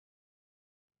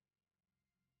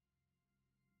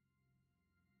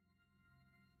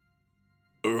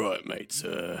Alright, mates,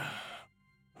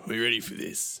 we ready for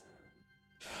this?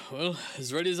 Well,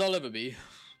 as ready as I'll ever be.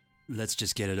 Let's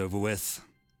just get it over with.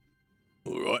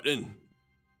 Alright then.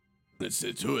 Let's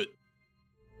get to it.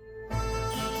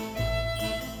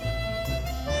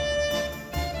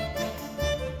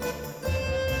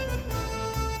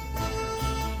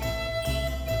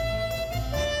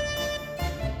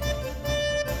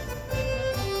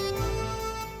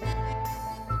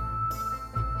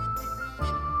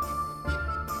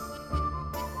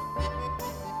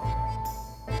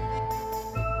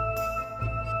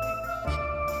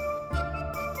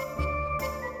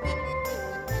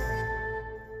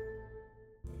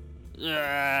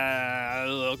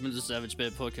 Welcome to the Savage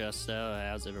Bear Podcast.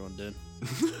 How's everyone doing?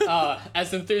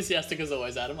 As enthusiastic as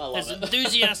always, Adam. I love As it.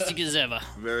 enthusiastic as ever.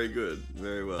 Very good,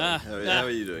 very well. How are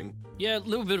you doing? Yeah, a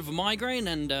little bit of a migraine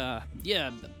and,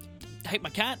 hate my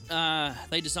cat.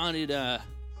 They decided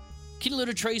kitty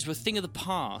litter trays were a thing of the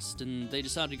past, and they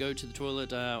decided to go to the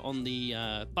toilet on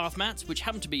the bath mats, which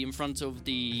happened to be in front of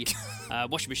the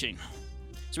washing machine.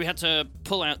 So we had to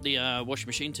pull out the washing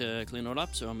machine to clean it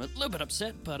up, so I'm a little bit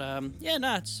upset, but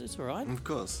it's all right. Of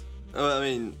course. Oh, I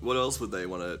mean, what else would they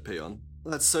want to pee on?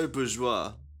 That's so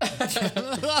bourgeois.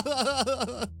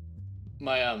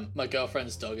 My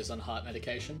girlfriend's dog is on heart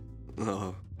medication,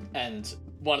 Oh. and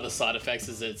one of the side effects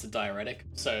is it's a diuretic.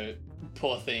 So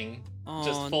poor thing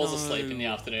just falls asleep in the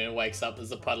afternoon and wakes up.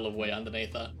 There's a puddle of wee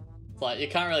underneath her. It's like you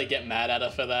can't really get mad at her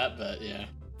for that, but yeah.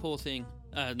 Poor thing.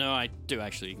 No, I do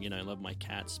actually, love my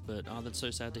cats, but that's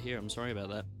so sad to hear. I'm sorry about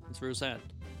that. It's real sad.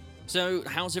 So,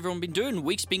 how's everyone been doing?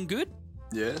 Week's been good?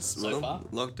 Yes, So far.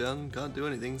 lockdown, can't do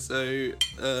anything, so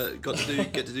get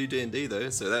to do D&D though,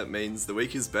 so that means the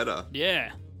week is better.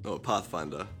 Yeah. Or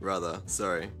Pathfinder, rather,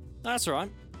 sorry. That's all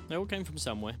right. They all came from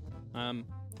somewhere.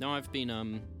 No, I've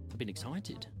been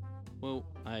excited. Well,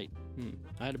 I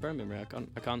had a brain memory.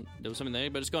 I can't, there was something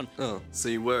there, but it's gone. Oh, so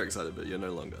you were excited, but you're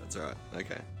no longer, it's alright,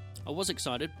 okay. I was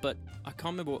excited, but I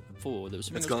can't remember what for. There was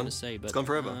something It's I was gone. going to say, but... It's gone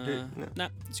forever. Yeah. Nah,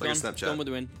 it's Like a gone. Snapchat. Gone with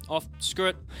the wind. Off.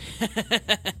 Screw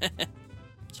it.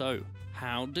 So,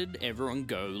 how did everyone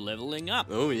go leveling up?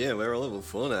 Oh yeah, we're all level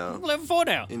 4 now. Level 4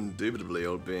 now. Indubitably,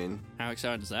 old bean. How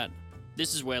exciting is that?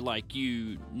 This is where,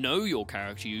 you know your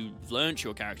character, you've learnt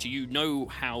your character, you know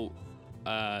how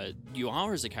you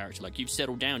are as a character. You've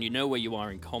settled down, you know where you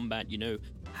are in combat, you know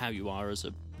how you are as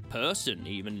a person,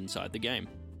 even inside the game.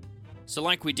 So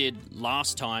like we did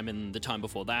last time and the time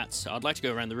before that, I'd like to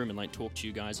go around the room and talk to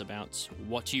you guys about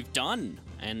what you've done.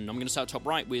 And I'm going to start top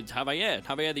right with Javier.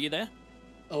 Javier, are you there?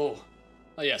 Oh,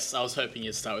 yes. I was hoping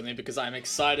you'd start with me because I'm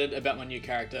excited about my new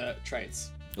character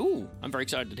traits. Ooh, I'm very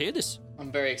excited to hear this.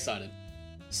 I'm very excited.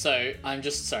 So I'm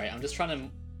just trying to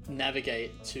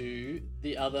navigate to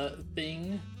the other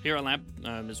thing. Hero Lab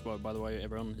is what, by the way,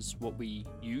 everyone, is what we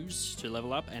use to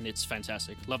level up, and it's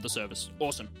fantastic. Love the service.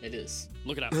 Awesome. It is.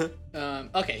 Look it up.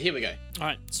 Okay, here we go. All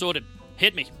right, sorted.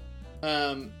 Hit me.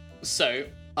 So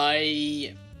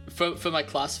I for my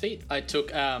class feat, I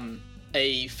took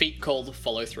a feat called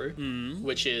Follow Through,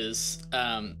 which is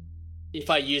if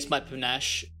I use my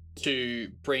panache to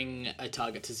bring a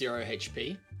target to 0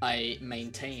 HP, I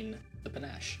maintain the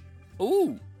panache.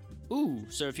 Ooh.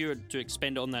 So if you were to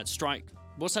expend on that strike,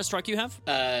 what's that strike you have?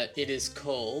 It is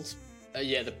called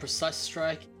the Precise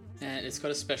Strike, and it's got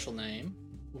a special name,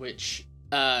 which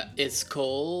it's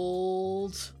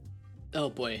called. Oh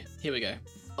boy, here we go.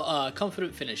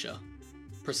 Confident Finisher,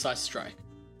 Precise Strike.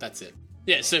 That's it.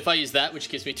 Yeah, so if I use that, which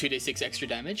gives me 2d6 extra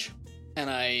damage, and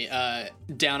I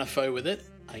down a foe with it,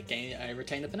 I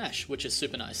retain the panache, which is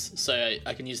super nice. So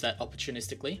I can use that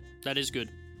opportunistically. That is good.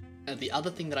 And the other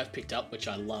thing that I've picked up, which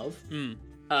I love,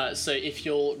 so if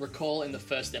you'll recall in the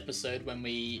first episode when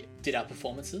we did our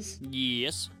performances,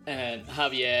 Yes. and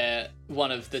Javier,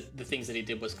 one of the things that he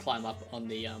did was climb up on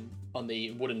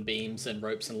the wooden beams and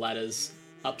ropes and ladders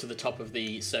up to the top of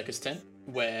the circus tent,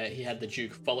 where he had the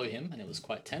Duke follow him, and it was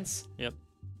quite tense. Yep.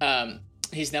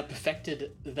 He's now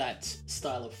perfected that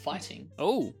style of fighting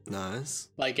Oh, Nice.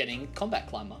 by getting Combat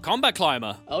Climber. Combat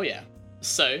Climber. Oh yeah.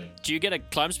 So Do you get a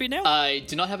climb speed now? I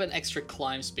do not have an extra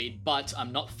climb speed, but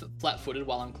I'm not flat-footed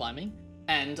while I'm climbing,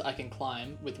 and I can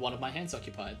climb with one of my hands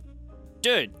occupied.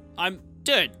 Dude, I'm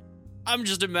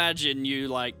just imagining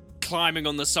you, climbing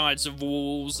on the sides of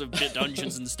walls of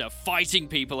dungeons and stuff, fighting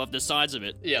people up the sides of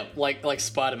it. Yeah, like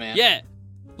Spider-Man. Yeah,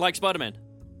 like Spider-Man.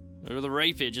 Or the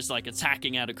rapier just,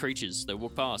 attacking out of creatures that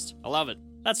walk past. I love it.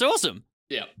 That's awesome.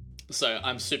 Yeah. So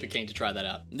I'm super keen to try that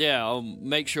out. Yeah, I'll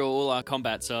make sure all our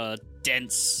combats are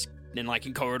dense and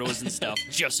in corridors and stuff,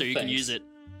 just so you can Thanks. use it.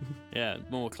 Yeah,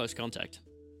 more close contact.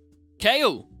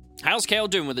 Kale! How's Kale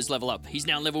doing with his level up? He's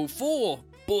now level 4,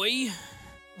 boy.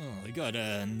 Oh, he got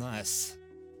a nice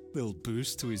little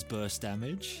boost to his burst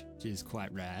damage, which is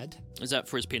quite rad. Is that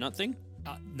for his peanut thing?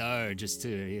 No, just to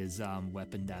his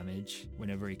weapon damage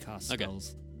whenever he casts Okay.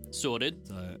 spells. Sorted.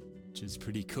 So, which is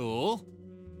pretty cool.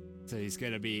 So he's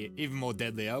going to be even more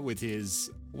deadlier with his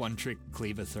one-trick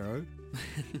cleaver throw.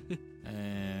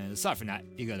 And aside from that,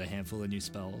 he got a handful of new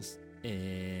spells.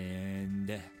 And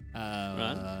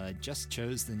Right. just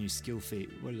chose the new skill feat.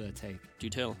 What did I take? Do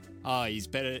tell. Oh, he's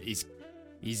better.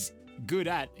 He's good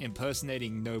at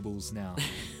impersonating nobles now.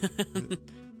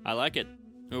 I like it.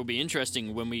 It will be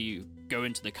interesting when we go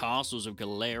into the castles of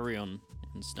Galarion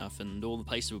and stuff, and all the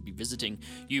places we'll be visiting.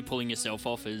 You pulling yourself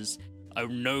off as a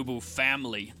noble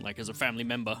family, like as a family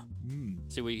member.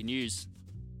 See what you can use.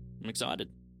 I'm excited.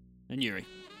 And Yuri.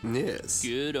 Yes.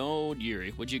 Good old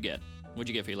Yuri. What'd you get? What'd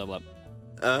you get for your level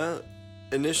up?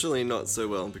 Initially not so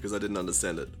well because I didn't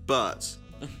understand it, but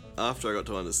after I got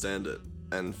to understand it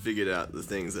and figured out the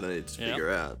things that I needed to Yeah. figure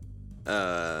out,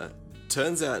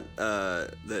 turns out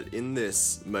that in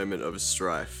this moment of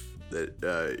strife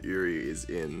that Yuri is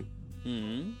in,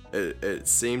 it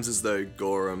seems as though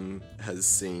Gorham has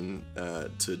seen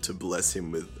to bless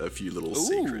him with a few little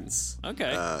secrets.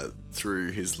 Okay.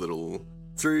 Through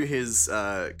his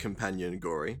companion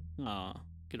Gory. Aw,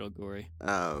 good old Gory.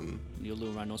 Um, Your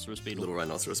little rhinoceros beetle. little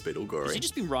rhinoceros beetle Has Gory. he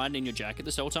just been riding in your jacket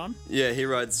this whole time? Yeah, he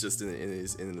rides just in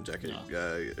the jacket.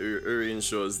 Uri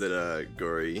ensures that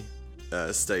Gory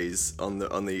stays on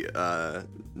the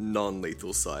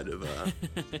non-lethal side of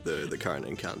the current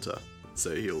encounter.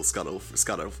 So he'll scuttle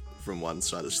from one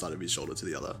side of his shoulder to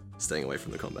the other, staying away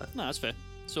from the combat. No, that's fair.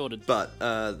 Sorted. But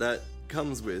that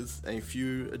comes with a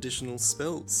few additional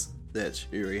spells that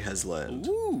Uri has learned.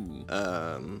 Ooh.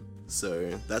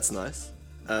 So that's nice.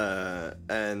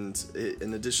 And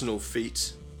an additional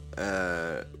feat,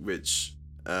 which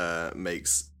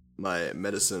makes my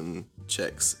medicine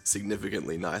checks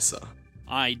significantly nicer.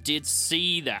 I did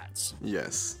see that.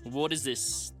 Yes. What is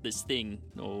this thing,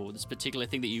 or this particular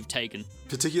thing that you've taken?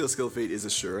 Particular skill feat is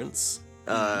Assurance.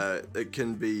 It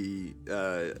can be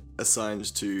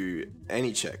assigned to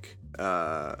any check,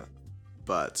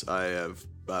 but I have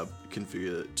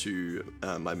configured it to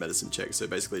my medicine check. So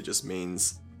basically it just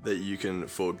means that you can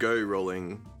forego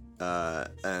rolling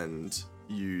and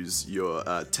use your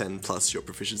 10 plus your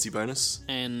proficiency bonus.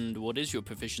 And what is your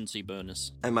proficiency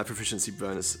bonus? And my proficiency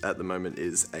bonus at the moment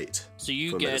is 8. So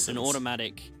you for get medicines. an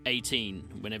automatic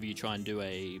 18 whenever you try and do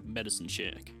a medicine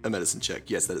check. A medicine check,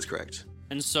 yes, that is correct.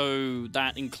 And so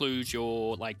that includes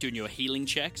your, like, doing your healing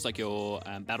checks, like your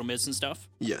battle medicine stuff.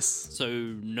 Yes. So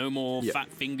no more Yeah. fat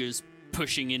fingers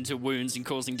pushing into wounds and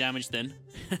causing damage then.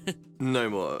 No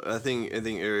more. I think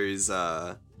Uri's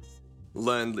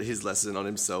learned his lesson on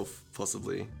himself,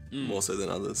 possibly more so than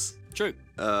others. True.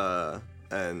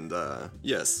 And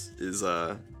yes, is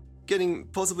getting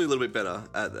possibly a little bit better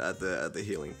at the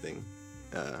healing thing.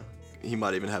 He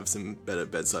might even have some better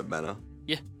bedside manner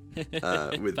Yeah.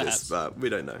 with Perhaps. this, but we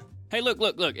don't know. Hey, look.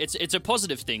 It's a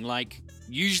positive thing. Like,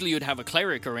 usually you'd have a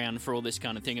cleric around for all this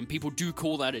kind of thing, and people do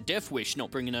call that a death wish,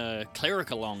 not bringing a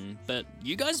cleric along. But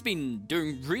you guys have been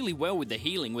doing really well with the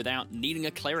healing without needing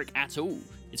a cleric at all.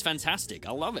 It's fantastic.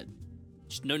 I love it.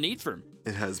 Just no need for him.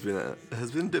 It has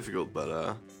been difficult,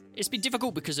 but It's been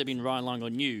difficult because they've been relying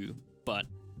on you, but,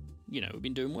 we've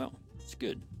been doing well. It's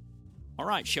good. All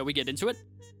right, shall we get into it?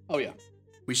 Oh yeah.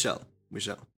 we shall.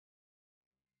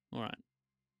 All right.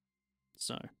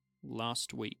 So,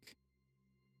 last week,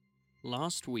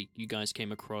 you guys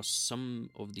came across some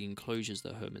of the enclosures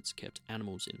the hermits kept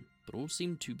animals in, but all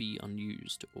seemed to be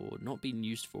unused or not being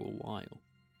used for a while.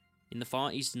 In the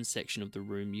far eastern section of the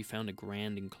room, you found a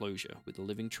grand enclosure with a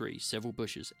living tree, several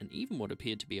bushes, and even what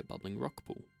appeared to be a bubbling rock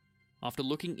pool. After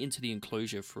looking into the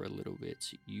enclosure for a little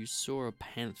bit, you saw a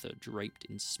panther draped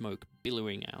in smoke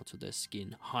billowing out of their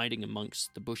skin, hiding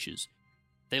amongst the bushes.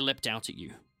 They leapt out at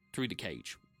you, through the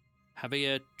cage.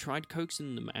 Javier tried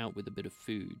coaxing them out with a bit of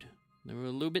food. They were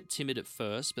a little bit timid at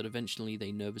first, but eventually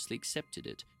they nervously accepted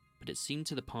it, but it seemed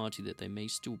to the party that they may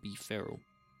still be feral.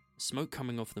 The smoke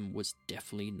coming off them was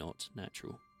definitely not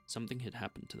natural. Something had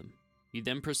happened to them. You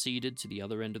then proceeded to the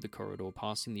other end of the corridor,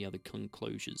 passing the other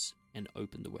enclosures, and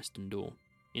opened the western door.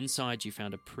 Inside you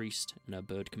found a priest and a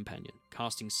bird companion,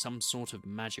 casting some sort of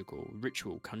magic or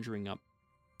ritual, conjuring up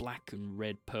black and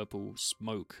red purple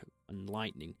smoke and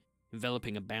lightning,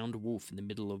 enveloping a bound wolf in the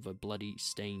middle of a bloody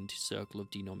stained circle of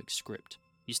denomic script.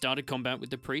 You started combat with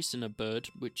the priest and a bird,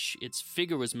 which its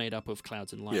figure was made up of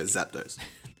clouds and lightning. Yeah, Zapdos.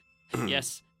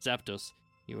 Yes, Zapdos.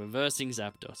 You were versing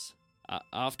Zapdos.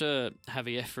 After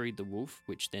Javier freed the wolf,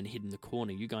 which then hid in the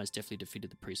corner, you guys definitely defeated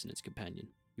the priest and its companion.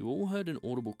 You all heard an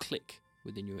audible click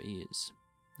within your ears.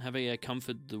 Javier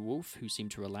comforted the wolf, who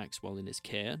seemed to relax while in his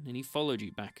care, and he followed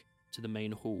you back to the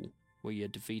main hall, where you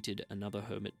had defeated another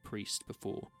hermit priest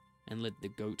before, and led the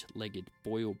goat-legged,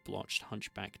 boil-blotched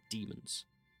hunchback demons.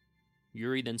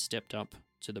 Yuri then stepped up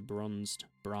to the bronzed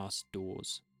brass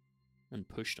doors and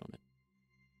pushed on it.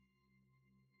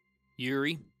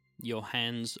 Yuri, your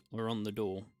hands are on the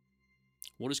door.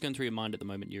 What is going through your mind at the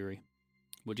moment, Yuri?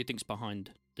 What do you think's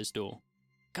behind this door?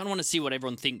 Kind of want to see what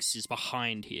everyone thinks is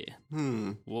behind here.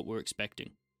 What we're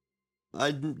expecting.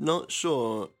 I'm not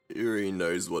sure Uri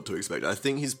knows what to expect. I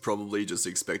think he's probably just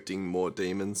expecting more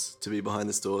demons to be behind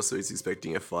this door, so he's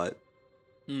expecting a fight.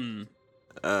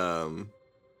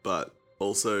 But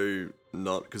also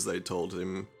not, because they told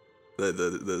him that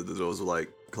the doors will,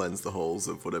 like, cleanse the holes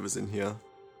of whatever's in here,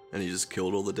 and he just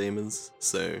killed all the demons,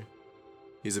 so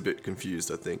he's a bit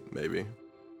confused, I think, maybe.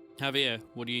 Javier,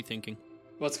 what are you thinking?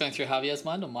 What's going through Javier's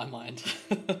mind or my mind?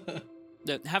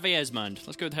 Javier's mind.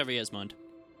 Let's go with Javier's mind.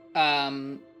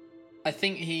 I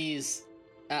think he's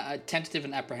tentative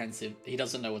and apprehensive. He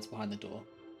doesn't know what's behind the door.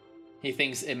 He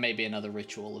thinks it may be another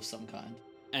ritual of some kind.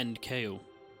 And Kale,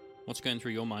 what's going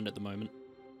through your mind at the moment?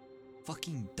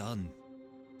 Fucking done.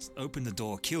 Just open the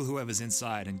door, kill whoever's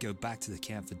inside, and go back to the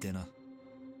camp for dinner.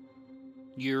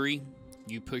 Yuri,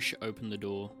 you push open the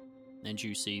door, and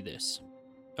you see this.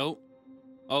 Hold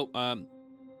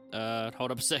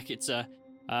up a sec. It's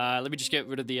let me just get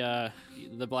rid of the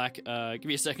black. Give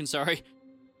me a second. Sorry.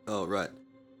 Oh, right.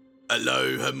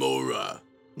 Hello, Hamura.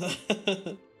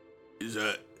 Is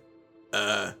that...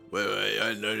 wait,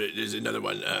 I know that there's another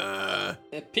one.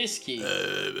 Pisky.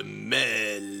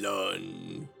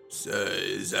 Melon. So,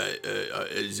 is that,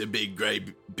 is a big grey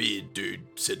beard dude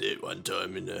said it one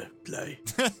time in a play.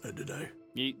 I don't know.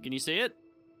 Can you see it?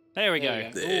 There we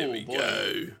go. There we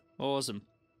go. Awesome.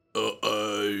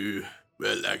 Uh-oh.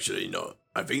 Well, actually not.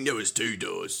 I think there was 2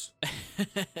 doors.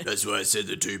 That's why I said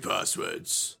the 2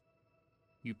 passwords.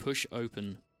 You push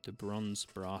open the bronze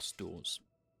brass doors.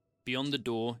 Beyond the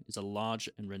door is a large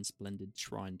and resplendent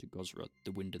shrine to Gosra,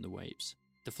 the wind and the waves.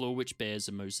 The floor, which bears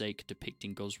a mosaic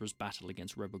depicting Gosra's battle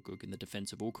against Rebelgug in the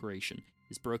defense of all creation,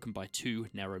 is broken by 2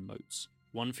 narrow moats,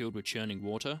 one filled with churning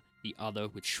water, the other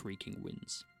with shrieking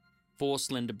winds. 4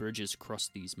 slender bridges cross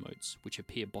these moats, which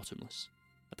appear bottomless.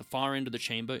 At the far end of the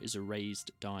chamber is a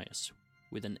raised dais,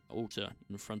 with an altar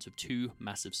in front of 2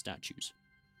 massive statues.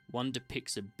 One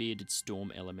depicts a bearded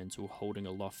storm elemental holding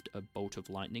aloft a bolt of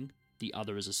lightning. The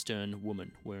other is a stern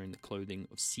woman wearing the clothing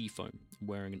of sea foam and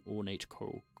wearing an ornate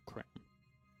coral crown.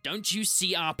 Don't you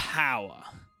see our power?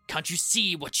 Can't you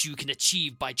see what you can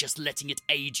achieve by just letting it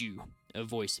aid you? A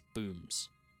voice booms.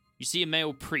 You see a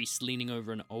male priest leaning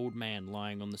over an old man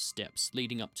lying on the steps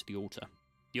leading up to the altar.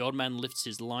 The old man lifts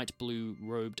his light blue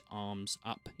robed arms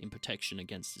up in protection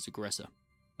against his aggressor.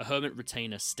 A hermit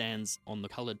retainer stands on the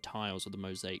coloured tiles of the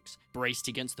mosaics, braced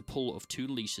against the pull of 2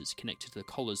 leashes connected to the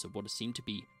collars of what seem to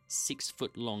be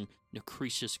 6-foot-long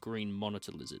nacreous green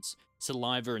monitor lizards.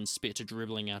 Saliva and spit are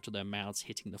dribbling out of their mouths,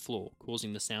 hitting the floor,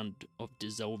 causing the sound of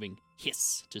dissolving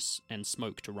hiss and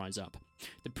smoke to rise up.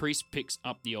 The priest picks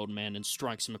up the old man and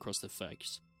strikes him across the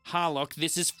face. Harlock,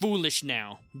 this is foolish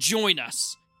now. Join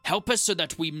us. Help us so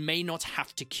that we may not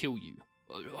have to kill you.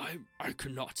 I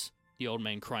cannot, the old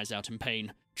man cries out in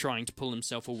pain, trying to pull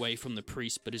himself away from the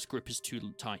priest, but his grip is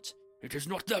too tight. It is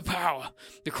not their power.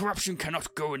 The corruption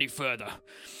cannot go any further.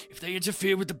 If they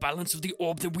interfere with the balance of the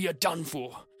orb, then we are done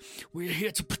for. We are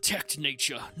here to protect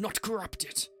nature, not corrupt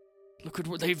it. Look at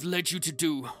what they've led you to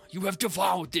do. You have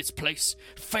devoured this place,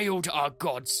 failed our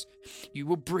gods. You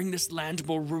will bring this land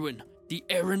more ruin. The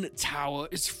Erin Tower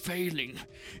is failing.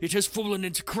 It has fallen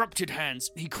into corrupted hands.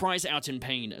 He cries out in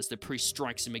pain as the priest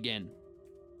strikes him again.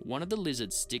 One of the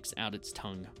lizards sticks out its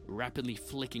tongue, rapidly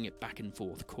flicking it back and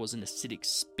forth, causing acidic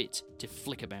spit to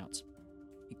flick about.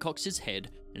 He cocks his head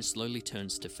and slowly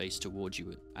turns to face towards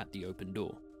you at the open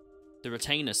door. The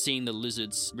retainer, seeing the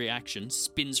lizard's reaction,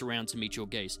 spins around to meet your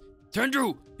gaze.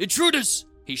 "Tendru! Intruders!"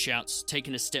 he shouts,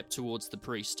 taking a step towards the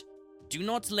priest. "Do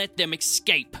not let them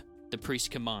escape!" the priest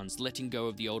commands, letting go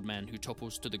of the old man, who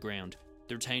topples to the ground.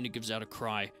 The retainer gives out a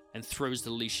cry and throws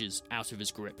the leashes out of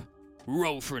his grip.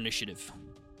 Roll for initiative.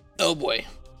 Oh boy.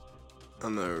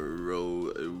 I'm gonna roll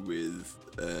with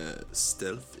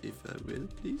stealth, if I will,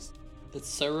 please. It's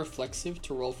so reflexive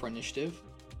to roll for initiative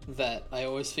that I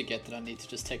always forget that I need to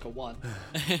just take a 1.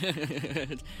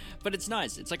 But it's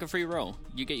nice. It's like a free roll.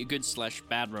 You get your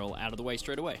good/bad roll out of the way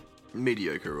straight away.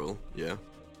 Mediocre roll, yeah.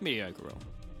 Mediocre roll.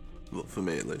 Well, for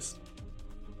me at least.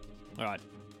 Alright,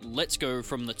 let's go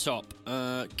from the top.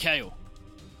 Kale,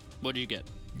 what do you get?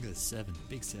 I got a 7.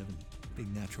 Big 7.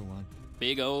 Big natural one.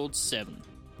 Big old 7.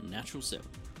 Natural 7.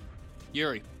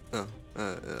 Yuri, Oh,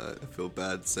 I feel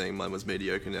bad saying mine was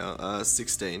mediocre now.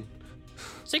 16.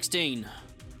 16.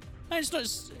 It's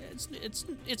not.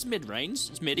 It's mid-range.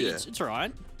 It's midi. Yeah. It's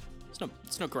alright.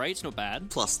 It's not great. It's not bad.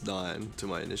 Plus 9 to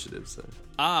my initiative, so.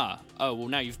 Oh, well,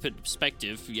 now you've put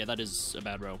perspective. Yeah, that is a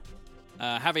bad roll.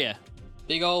 Javier,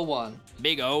 Big old one.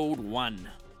 big old 1.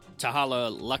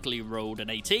 Tahala luckily rolled an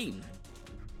 18.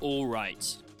 All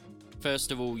right.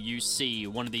 First of all, you see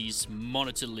one of these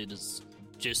monitor lidders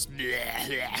just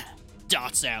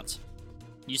darts out.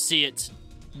 You see it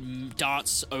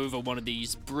darts over one of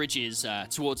these bridges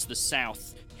towards the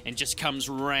south and just comes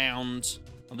round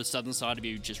on the southern side of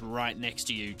you, just right next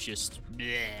to you, just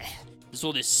there's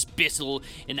all this spittle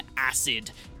and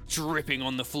acid dripping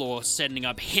on the floor, sending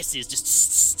up hisses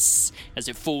just as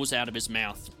it falls out of his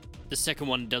mouth. The second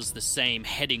one does the same,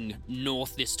 heading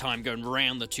north this time, going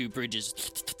round the 2 bridges.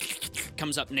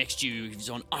 Comes up next to you, he's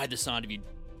on either side of you.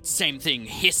 Same thing,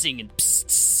 hissing and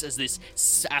as this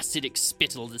acidic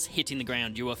spittle is hitting the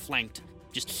ground. You are flanked.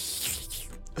 Just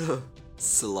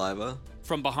Saliva.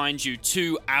 from behind you,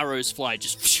 2 arrows fly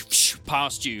just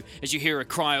past you as you hear a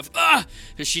cry of "ah!"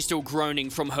 as she's still groaning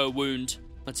from her wound.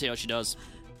 Let's see how she does.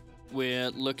 We're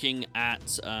looking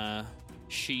at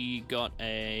she got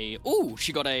a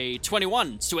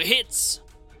 21, so it hits.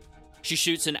 She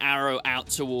shoots an arrow out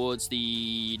towards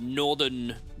the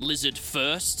northern lizard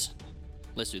first.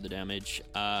 Let's do the damage.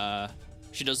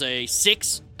 She does a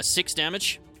 6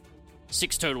 damage.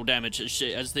 6 total damage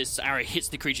as this arrow hits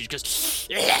the creature. It goes.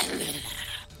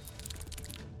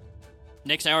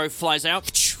 Next arrow flies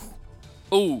out.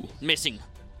 Ooh, missing.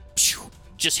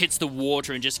 Just hits the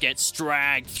water and just gets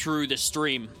dragged through the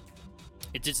stream.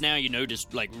 It's now you notice,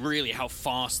 like, really how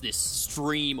fast this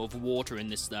stream of water and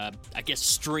this,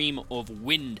 stream of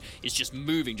wind is just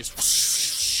moving,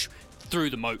 just through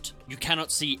the moat. You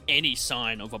cannot see any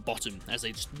sign of a bottom as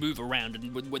they just move around,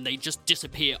 and when they just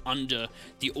disappear under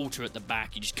the altar at the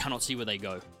back, you just cannot see where they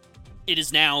go. It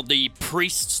is now the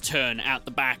priest's turn at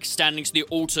the back, standing to the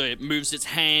altar. It moves its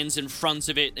hands in front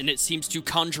of it, and it seems to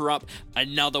conjure up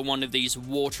another one of these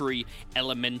watery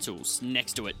elementals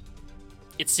next to it.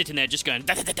 It's sitting there just going...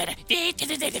 And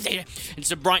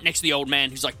it's right next to the old man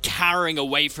who's like carrying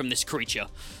away from this creature.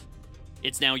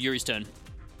 It's now Yuri's turn.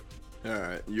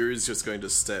 Alright, Yuri's just going to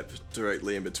step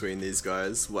directly in between these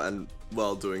guys, and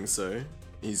while doing so,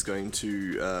 he's going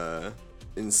to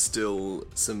instill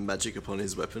some magic upon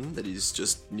his weapon that he's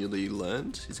just newly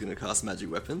learned. He's going to cast Magic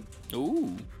Weapon.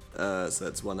 Ooh. So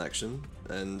that's 1 action,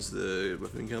 and the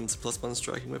weapon becomes +1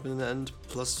 striking weapon and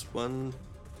 +1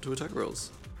 to attack rolls.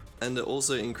 And it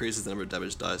also increases the number of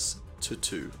damage dice to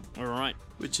 2, Alright.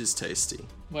 which is tasty.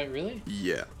 Wait, really?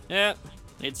 Yeah. Yeah,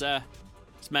 it's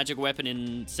Magic Weapon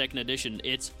in 2nd edition.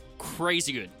 It's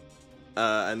crazy good.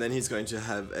 And then he's going to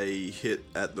have a hit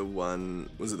at the one...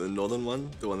 Was it the northern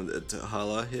one? The one that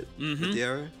Hala hit with the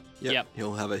arrow? Yep.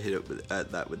 He'll have a hit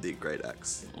at that with the Great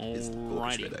Axe. His Orcish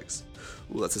Alrighty. Great Axe.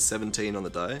 Ooh, that's a 17 on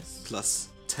the die, plus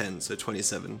 10, so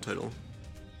 27 total.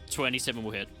 27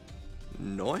 will hit.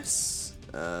 Nice.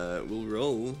 We'll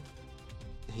roll.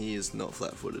 He is not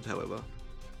flat-footed, however.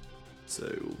 So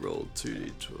we'll roll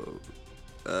 2d12.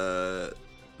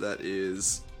 That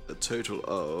is a total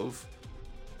of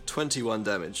 21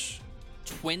 damage.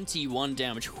 21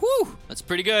 damage. Whew! That's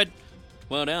pretty good.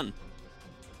 Well done.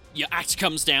 Your axe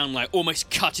comes down, like, almost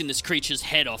cutting this creature's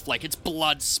head off, like its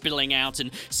blood spilling out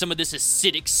and some of this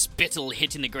acidic spittle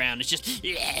hitting the ground. It's just...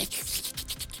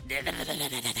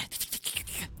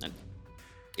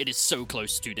 It is so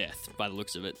close to death, by the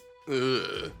looks of it.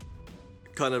 Ugh.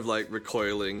 Kind of like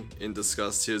recoiling in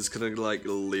disgust. He was gonna like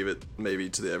leave it maybe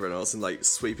to everyone else and like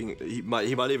sweeping. He might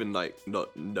even like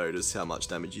not notice how much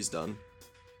damage he's done.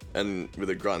 And with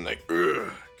a grunt, like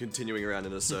ugh, continuing around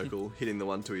in a circle, hitting the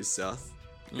one to his south.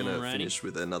 Gonna Alrighty. finish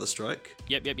with another strike.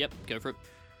 Yep. Go for it.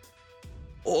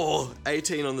 Oh,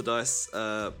 18 on the dice.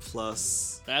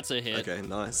 Plus. That's a hit. Okay,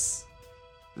 nice.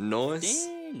 Nice.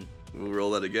 Dang. We'll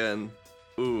roll that again.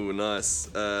 Ooh, nice.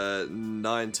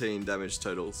 19 damage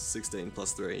total. 16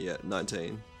 plus 3, yeah,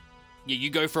 19. Yeah,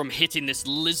 you go from hitting this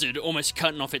lizard, almost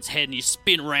cutting off its head, and you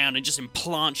spin around and just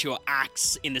implant your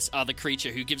axe in this other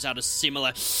creature who gives out a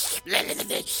similar...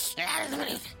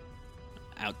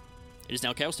 Out. It is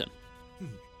now Kale's turn.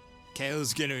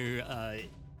 Kale's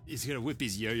he's gonna whip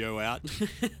his yo-yo out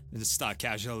and just start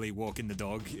casually walking the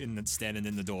dog and standing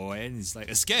in the doorway, and he's like,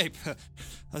 "Escape!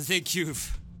 I think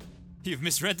you've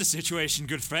misread the situation,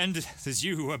 good friend. It's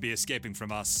you who will be escaping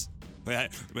from us. You're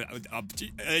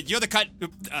the kind...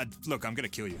 look, I'm gonna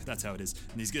kill you. That's how it is."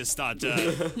 And he's gonna start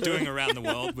doing around the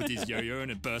world with his yo-yo, and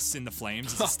it bursts into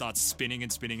flames as it starts spinning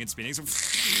and spinning and spinning. So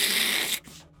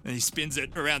And he spins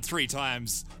it around 3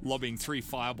 times, lobbing 3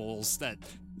 fireballs that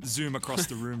zoom across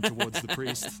the room towards the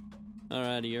priest.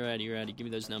 Alrighty. Give me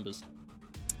those numbers.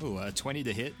 Ooh, 20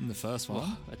 to hit in the first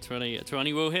one. A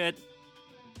 20 will hit.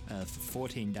 For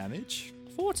 14 damage.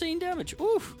 14 damage.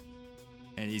 Oof.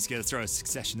 And he's going to throw a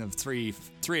succession of three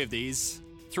of these.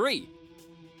 3.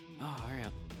 Oh, hurry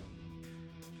up.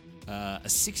 A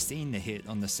 16 to hit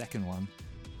on the second one.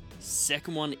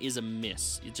 Second one is a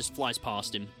miss. It just flies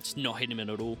past him. It's not hitting him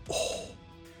at all.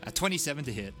 A 27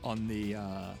 to hit on the...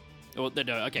 Oh,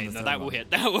 no, okay, on the no, third that will one. hit.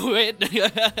 That will hit.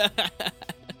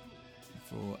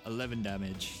 For 11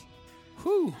 damage.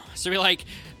 Whew. So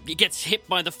he gets hit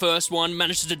by the first one,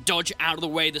 manages to dodge out of the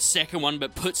way the second one,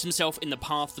 but puts himself in the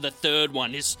path for the third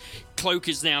one. His cloak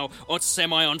is now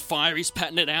semi on fire. He's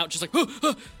patting it out, just like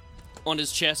on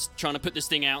his chest, trying to put this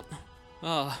thing out.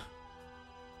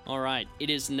 Alright, it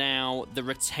is now the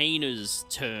retainer's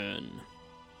turn.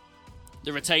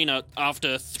 The retainer,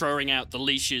 after throwing out the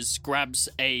leashes, grabs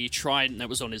a trident that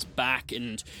was on his back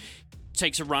and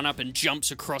takes a run up and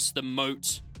jumps across the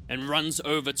moat and runs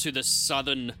over to the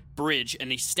southern bridge,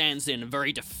 and he stands in a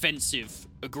very defensive,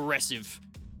 aggressive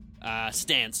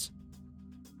stance.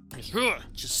 He's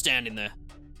just standing there.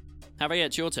 Javier,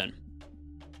 it's your turn.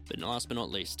 But last but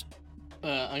not least.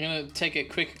 I'm gonna take a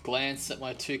quick glance at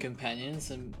my 2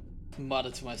 companions and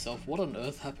mutter to myself, what on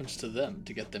earth happened to them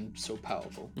to get them so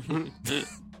powerful?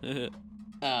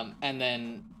 And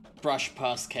then brush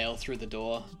past Kale through the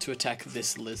door to attack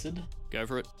this lizard. Go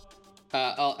for it.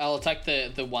 I'll attack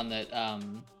the one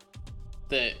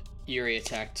that Yuri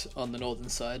attacked on the northern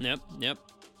side. Yep.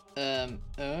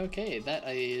 Okay, that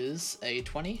is a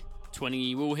 20.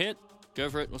 20 will hit. Go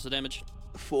for it. What's the damage?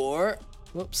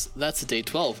 Whoops, that's a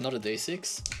D12, not a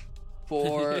D6.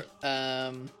 For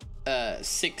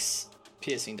 6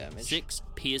 piercing damage. 6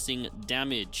 piercing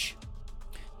damage.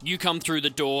 You come through the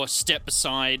door, step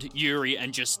beside Yuri,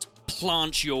 and just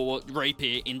plant your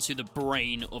rapier into the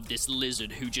brain of this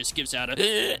lizard, who just gives out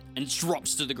a and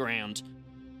drops to the ground.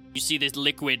 You see this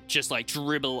liquid just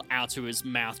dribble out of his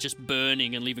mouth, just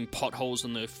burning and leaving potholes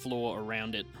on the floor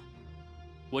around it.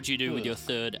 What do you do with your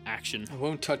third action? I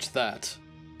won't touch that.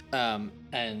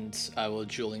 And I will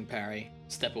dueling parry,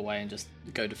 step away and just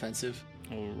go defensive.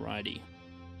 Alrighty.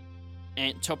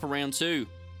 And top of round 2,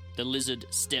 the lizard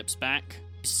steps back.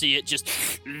 You see it just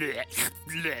and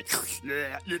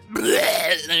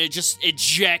it just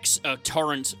ejects a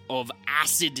torrent of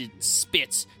acid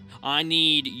spit. I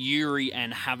need Yuri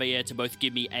and Javier to both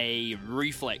give me a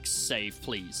reflex save,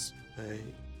 please.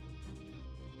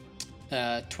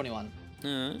 Hey. 21.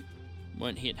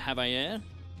 Won't hit Javier.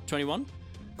 21?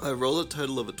 I rolled a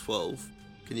total of a 12.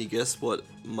 Can you guess what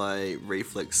my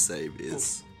reflex save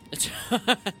is?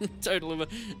 Total of a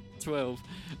 12.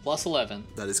 Plus 11.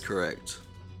 That is correct.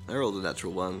 I rolled a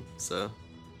natural 1, so...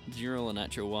 Did you roll a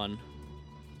natural 1?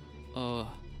 Oh.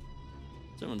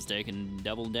 Someone's taking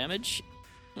double damage.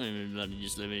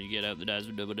 Just let me get out the dice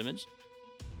with double damage.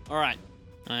 Alright.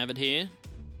 I have it here.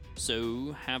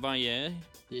 So, Javier,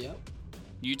 Yep.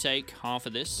 you take half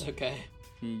of this. Okay.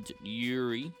 And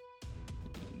Yuri,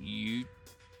 you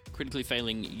critically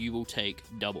failing, you will take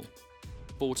double.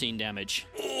 14 damage.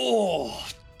 Oh,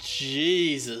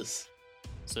 Jesus.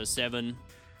 So 7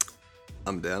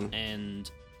 I'm down.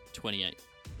 and 28.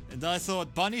 And I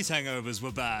thought bunny's hangovers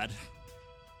were bad.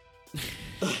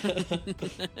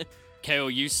 Kale,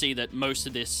 you see that most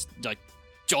of this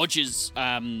dodges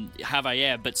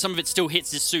Javier, but some of it still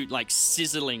hits his suit,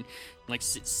 sizzling,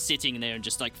 sitting there and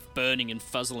just burning and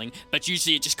fuzzling. But you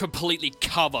see it just completely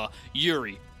cover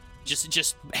Yuri,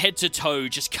 just head to toe,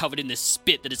 just covered in this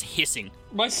spit that is hissing.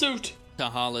 My suit.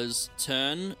 Tahala's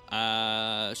turn.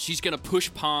 She's going to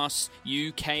push past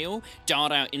you, Kale,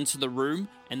 dart out into the room,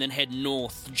 and then head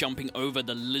north, jumping over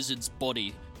the lizard's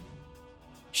body.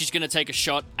 She's going to take a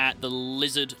shot at the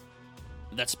lizard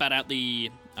that spat out the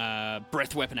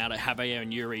breath weapon out at Javier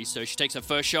and Yuri. So she takes her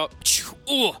first shot.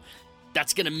 Ooh,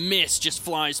 that's going to miss. Just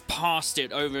flies past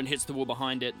it over and hits the wall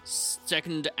behind it.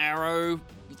 Second arrow,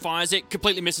 fires it,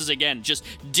 completely misses again. Just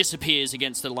disappears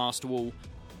against the last wall.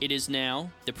 It is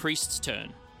now the priest's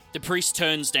turn. The priest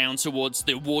turns down towards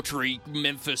the watery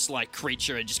Memphis-like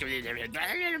creature and just goes,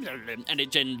 and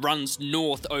it then runs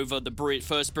north over the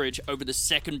first bridge, over the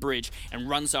second bridge, and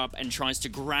runs up and tries to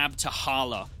grab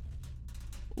Tahala.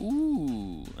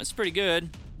 Ooh, that's pretty good.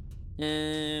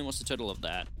 And what's the total of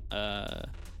that?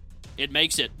 It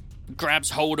makes it. Grabs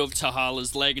hold of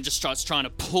Tahala's leg and just starts trying to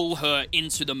pull her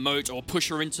into the moat or push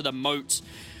her into the moat.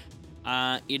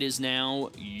 It is now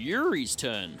Yuri's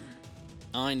turn.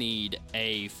 I need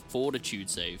a fortitude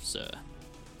save, sir.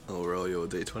 I'll roll your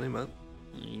d20, Matt.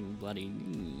 You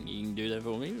can do that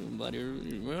for me. Bloody,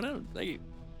 whatever. Thank you.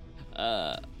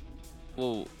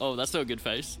 Well, oh, that's not a good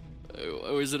face.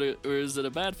 Or is it a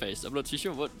bad face? I'm not too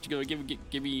sure. What?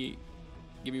 Give me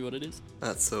what it is.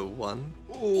 That's a 1.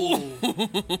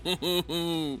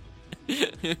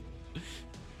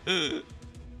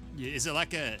 Yeah, is it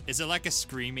like a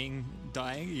screaming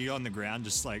dying? You're on the ground,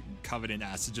 just like covered in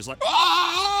acid, just like.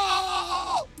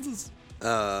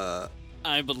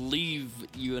 I believe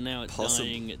you are now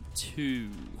dying too,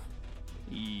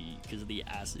 because of the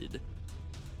acid.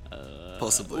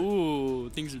 Possibly. Ooh,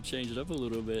 things have changed up a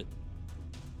little bit.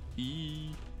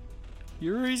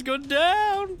 Yuri's gone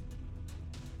down.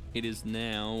 It is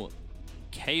now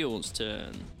Kale's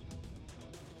turn.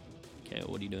 Kale,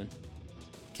 what are you doing?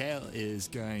 Kale is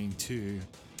going to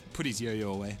put his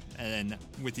yo-yo away, and then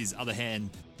with his other hand,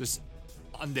 just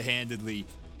underhandedly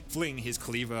fling his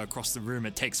cleaver across the room.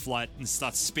 It takes flight and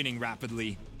starts spinning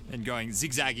rapidly and going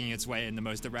zigzagging its way in the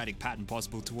most erratic pattern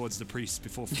possible towards the priest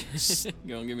before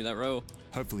Go on, give me that roll.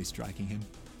 hopefully striking him.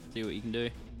 See what you can do.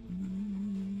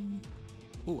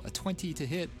 Oh, a 20 to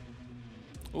hit.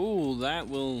 Ooh, that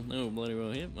will bloody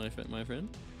well hit, my friend.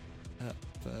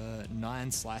 For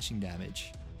 9 slashing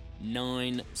damage.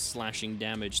 9 slashing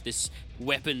damage. This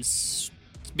weapon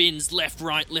spins left,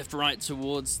 right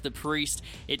towards the priest.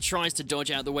 It tries to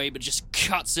dodge out of the way, but just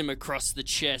cuts him across the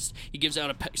chest. He gives out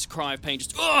a cry of pain,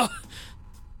 just, ugh!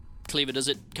 Cleaver, does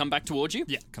it come back towards you?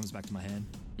 Yeah, comes back to my hand.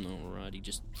 Alrighty,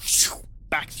 just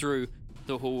back through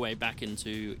the hallway, back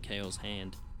into Kale's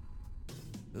hand.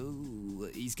 Ooh,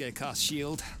 he's gonna cast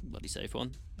shield, Bloody safe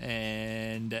one.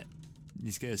 and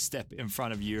he's gonna step in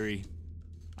front of Yuri,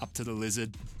 up to the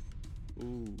lizard.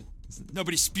 Ooh.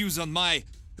 Nobody spews on my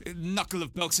knuckle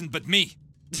of Belkson but me.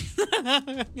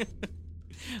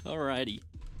 Alrighty.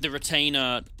 The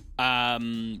retainer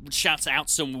shouts out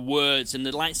some words in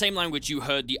the same language you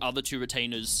heard the other two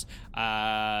retainers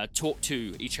talk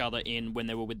to each other in when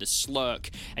they were with the slurk.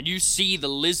 And you see the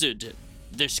lizard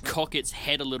just cock its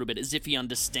head a little bit as if he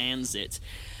understands it.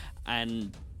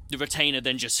 And the retainer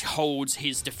then just holds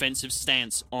his defensive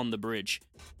stance on the bridge.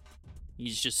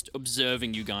 He's just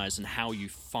observing you guys and how you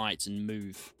fight and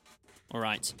move.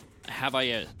 Alright.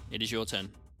 Havayer, it is your turn.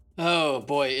 Oh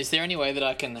boy, is there any way that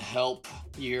I can help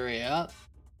Yuri out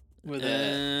with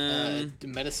a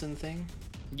medicine thing?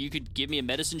 You could give me a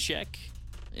medicine check.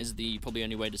 Is the probably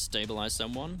only way to stabilize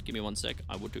someone. Give me 1 sec.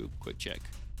 I will do a quick check.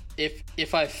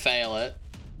 If I fail it,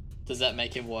 does that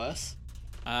make it worse?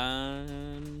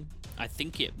 I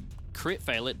think it crit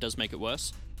fail it does make it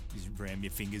worse. You just ram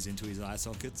your fingers into his eye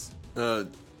sockets. To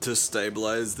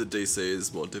stabilize, the DC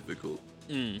is more difficult.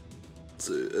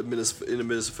 So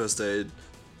administer first aid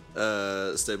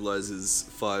stabilizes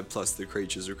 5 plus the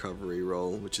creature's recovery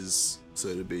roll, which is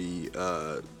so to be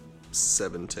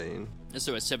 17.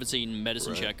 So a 17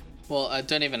 medicine Right. check. Well, I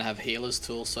don't even have healer's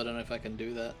tools, so I don't know if I can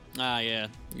do that. Yeah,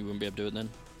 you wouldn't be able to do it then.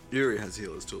 Yuri has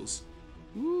healer's tools.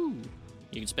 Woo!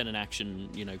 You can spend an action,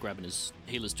 grabbing his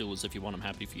healer's tools if you want. I'm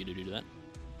happy for you to do that.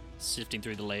 Sifting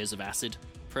through the layers of acid.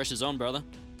 Pressure's on, brother.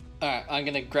 Alright, I'm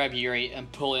gonna grab Yuri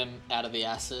and pull him out of the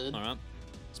acid. Alright.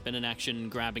 Spend an action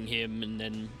grabbing him, and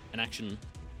then an action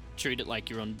treat it like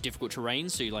you're on difficult terrain,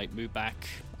 so you move back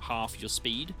half your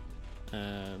speed,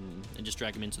 and just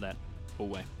drag him into that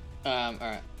hallway.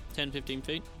 Alright. 10, 15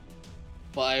 feet?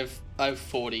 Well, I have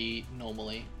 40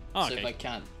 normally. Oh, So okay. if I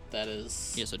count, that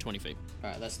is... Yeah, so 20 feet.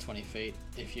 Alright, that's 20 feet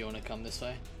if you want to come this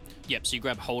way. Yep, so you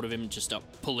grab hold of him, just start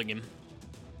pulling him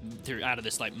through out of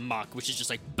this muck, which is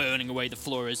just burning away the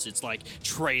floor as it's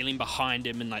trailing behind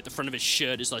him, and the front of his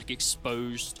shirt is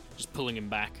exposed, just pulling him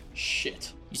back.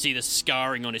 Shit. You see the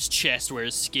scarring on his chest where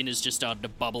his skin has just started to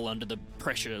bubble under the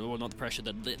pressure, or not the pressure,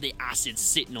 the acid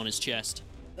sitting on his chest.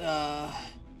 I'm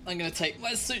gonna take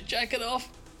my suit jacket off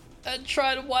and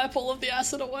try to wipe all of the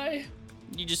acid away.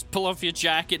 You just pull off your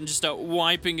jacket and just start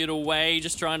wiping it away,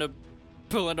 just trying to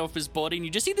pull it off his body, and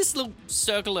you just see this little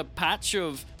circular patch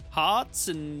of hearts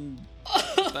and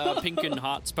pink and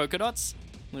hearts polka dots.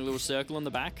 A little circle on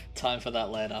the back. Time for that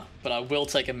later, but I will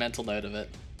take a mental note of it.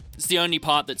 It's the only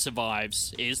part that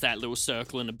survives is that little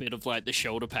circle and a bit of the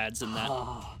shoulder pads and that.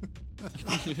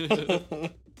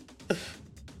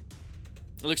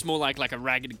 It looks more like a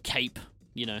ragged cape,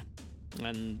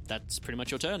 and that's pretty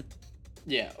much your turn.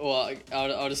 Yeah, well,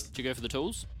 I'll just... Do you go for the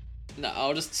tools? No,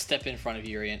 I'll just step in front of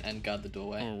Yuri and guard the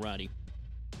doorway. Alrighty.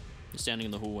 You're standing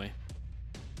in the hallway.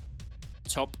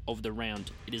 Top of the round.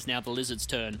 It is now the lizard's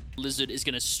turn. Lizard is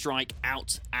going to strike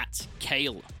out at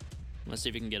Kale. Let's see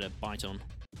if we can get a bite on.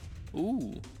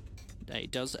 Ooh. It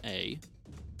does a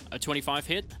 25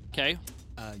 hit. Okay.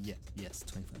 Yes,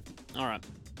 25. Alright.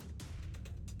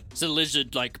 So the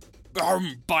lizard,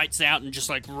 bites out and just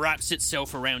like wraps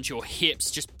itself around your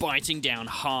hips, just biting down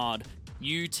hard.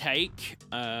 You take,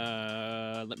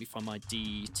 let me find my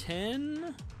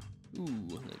D10.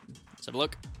 Ooh, let's have a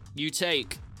look. You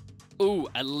take,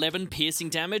 11 piercing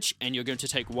damage, and you're going to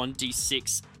take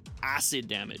 1d6 acid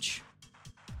damage.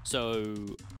 So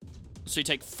you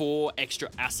take 4 extra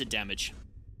acid damage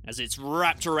as it's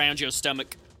wrapped around your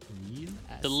stomach.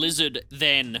 The lizard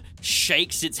then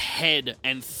shakes its head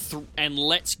and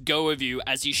lets go of you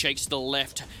as he shakes to the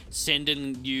left,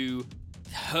 sending you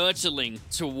hurtling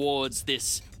towards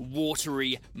this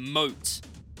watery moat,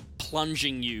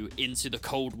 plunging you into the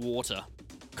cold water.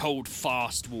 Cold,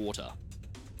 fast water.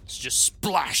 It's just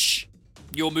splash!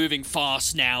 You're moving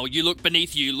fast now. You look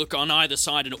beneath you, look on either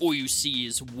side, and all you see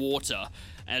is water.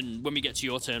 And when we get to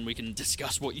your turn, we can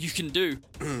discuss what you can do.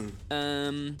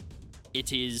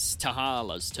 It is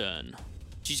Tahala's turn.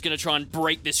 She's going to try and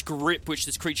break this grip which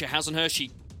this creature has on her.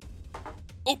 She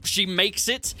makes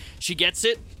it. She gets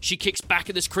it. She kicks back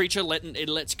at this creature, it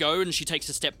lets go, and she takes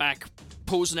a step back,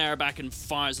 pulls an arrow back, and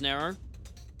fires an arrow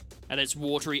at its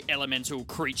watery elemental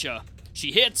creature.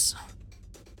 She hits.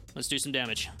 Let's do some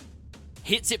damage.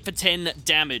 Hits it for 10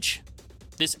 damage.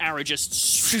 This arrow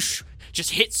just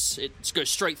hits. It goes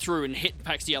straight through and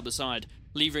packs the other side,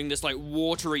 leaving this like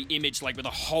watery image like with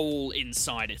a hole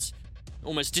inside it.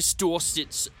 Almost distorts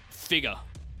its figure.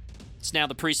 It's now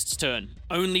the priest's turn.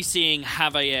 Only seeing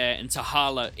Javier and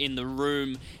Tahala in the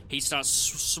room, he starts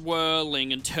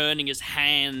swirling and turning his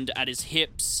hand at his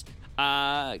hips.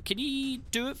 Can he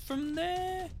do it from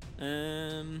there?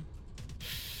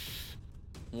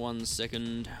 1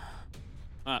 second.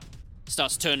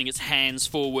 Starts turning its hands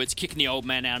forwards, kicking the old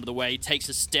man out of the way, takes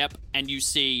a step, and you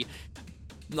see,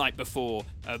 like before,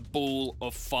 a ball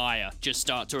of fire just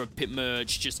start to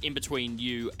emerge just in between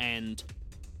you and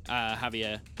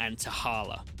Javier and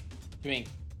Tahala. You mean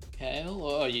Kale,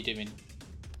 or you do mean?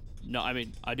 No,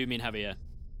 I do mean Javier.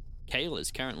 Kale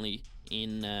is currently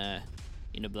in a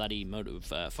bloody moat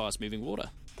of fast-moving water.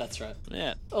 That's right.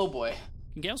 Yeah. Oh boy.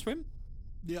 Can Kale swim?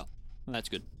 Yeah. Well, that's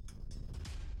good.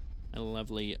 A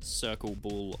lovely circle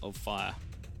ball of fire.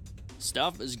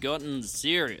 Stuff has gotten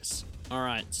serious.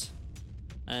 Alright.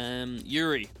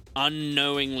 Yuri,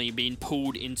 unknowingly being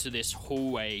pulled into this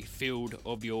hallway filled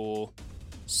of your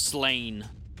slain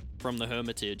from the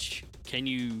Hermitage. Can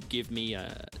you give me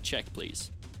a check, please?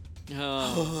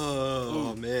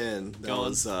 Oh man, that Go on.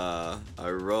 was I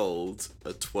rolled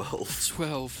a 12.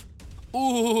 12.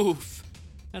 Oof.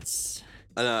 That's...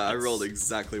 I rolled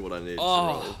exactly what I needed to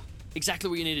roll. Exactly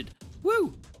what you needed.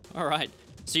 Woo! Alright.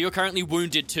 So you're currently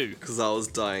wounded too. Because I was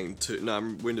dying 2. No,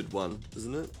 I'm wounded 1,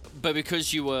 isn't it? But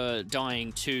because you were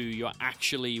dying 2, you're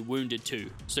actually wounded 2.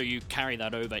 So you carry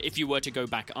that over. If you were to go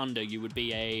back under, you would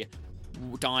be a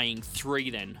dying 3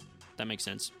 then. That makes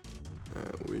sense.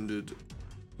 Wounded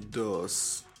 2,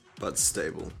 but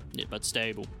stable. Yeah, but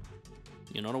stable.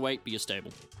 You're not awake, but you're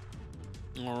stable.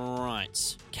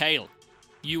 Alright. Kale,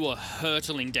 you are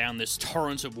hurtling down this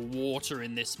torrent of water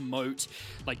in this moat.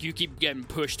 Like, you keep getting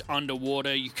pushed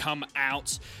underwater. You come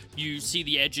out. You see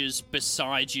the edges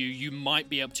beside you. You might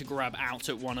be able to grab out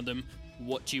at one of them.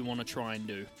 What do you want to try and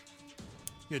do?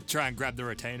 You try and grab the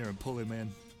retainer and pull him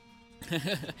in.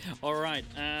 Alright,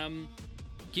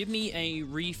 give me a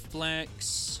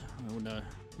reflex. Oh no.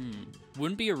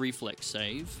 Wouldn't be a reflex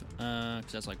save,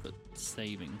 because that's like the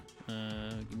saving.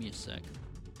 Give me a sec.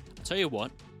 I'll tell you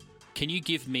what. Can you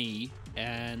give me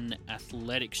an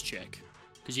athletics check?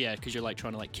 Because you're like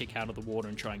trying to like kick out of the water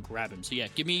and try and grab him. So yeah,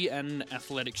 give me an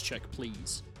athletics check,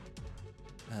 please.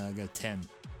 I got 10.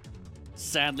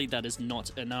 Sadly, that is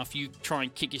not enough. You try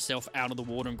and kick yourself out of the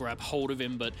water and grab hold of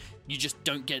him, but you just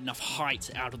don't get enough height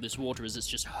out of this water as it's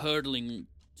just hurtling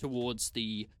towards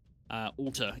the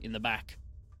altar in the back.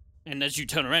 And as you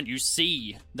turn around, you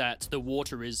see that the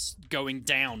water is going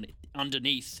down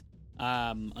underneath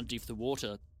the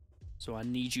water. So I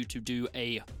need you to do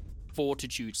a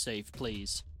fortitude save,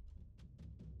 please.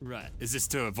 Right. Is this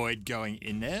to avoid going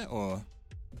in there, or?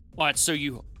 Alright, so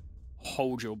you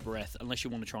hold your breath, unless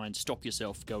you want to try and stop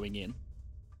yourself going in.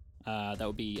 That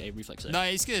would be a reflex save. No,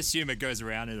 he's going to assume it goes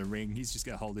around in a ring. He's just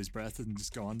going to hold his breath and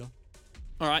just go under.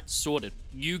 Alright, sorted.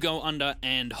 You go under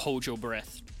and hold your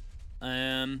breath.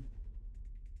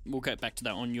 We'll get back to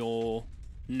that on your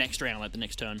next round, like the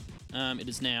next turn. It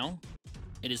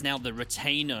is now the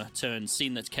retainer turn.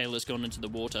 Seeing that Kayla's gone into the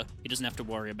water, he doesn't have to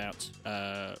worry about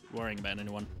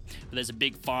anyone. But there's a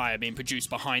big fire being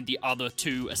produced behind the other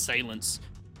 2 assailants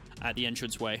at the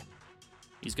entranceway.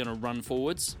 He's going to run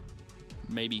forwards,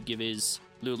 maybe give his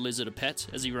little lizard a pet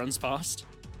as he runs past,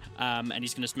 and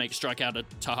he's going to make a strike out at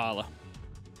Tahala.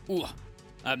 Ooh,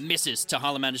 Misses.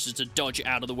 Tahala manages to dodge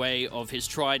out of the way of his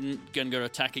trident. Gonna go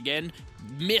attack again.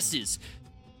 Misses.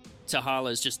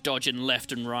 Tahala's just dodging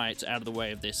left and right out of the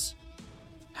way of this.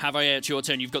 Havae, it's your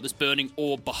turn. You've got this burning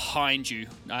orb behind you,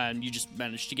 and you just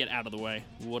managed to get out of the way.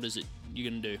 What is it you're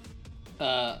gonna do?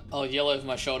 I'll yell over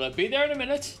my shoulder, "Be there in a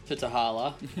minute," to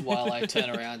Tahala, while I turn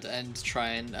around and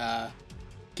try and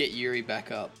get Yuri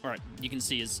back up. All right, you can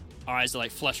see his eyes are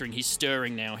like fluttering. He's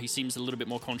stirring now. He seems a little bit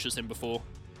more conscious than before.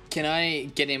 Can I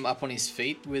get him up on his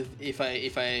feet with if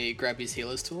I grab his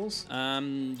healer's tools?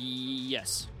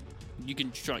 Yes. You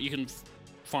can try. You can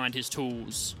find his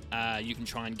tools. You can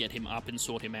try and get him up and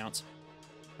sort him out.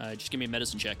 Just give me a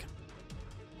medicine check.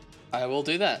 I will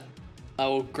do that. I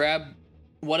will grab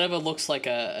whatever looks like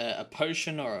a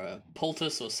potion or a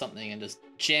poultice or something and just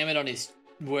jam it on his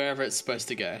wherever it's supposed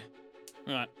to go.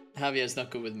 All right. Javier's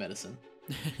not good with medicine.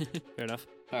 Fair enough.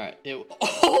 All right.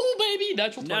 Oh, baby!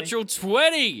 Natural 20. Natural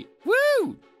 20!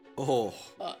 Woo! Oh,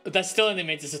 That still only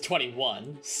means it's a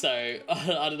 21, so I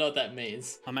don't know what that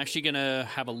means. I'm actually gonna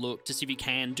have a look to see if he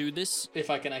can do this. If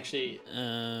I can actually...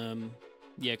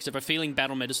 Yeah, because if I'm feeling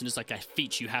battle medicine is like a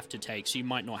feat you have to take, so you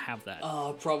might not have that.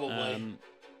 Oh, probably.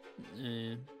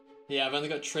 Eh, Yeah, I've only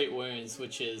got treat wounds,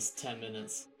 which is 10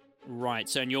 minutes. right,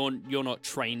 so and you're not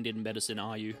trained in medicine,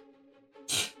 are you?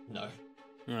 No.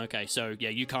 Okay, so yeah,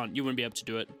 you wouldn't be able to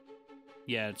do it.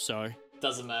 Yeah, sorry.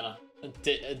 Doesn't matter.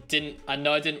 I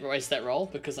know I didn't waste that roll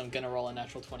because I'm gonna roll a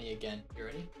natural 20 again. You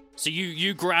ready? So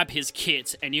you grab his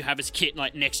kit and you have his kit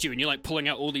like next to you and you're like pulling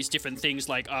out all these different things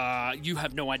like you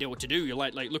have no idea what to do. You're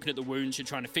like looking at the wounds, you're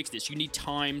trying to fix this. You need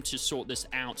time to sort this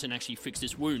out and actually fix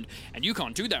this wound. And you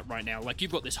can't do that right now. Like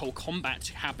you've got this whole combat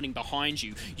happening behind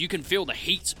you. You can feel the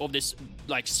heat of this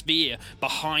like sphere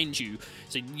behind you.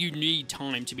 So you need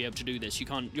time to be able to do this.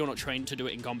 You're not trained to do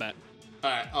it in combat.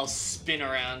 Alright, I'll spin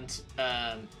around,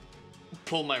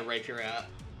 pull my rapier out,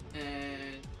 and...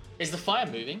 Is the fire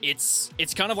moving? It's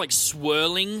kind of like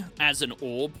swirling as an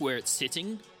orb where it's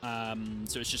sitting.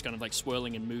 So it's just kind of like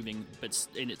swirling and moving, but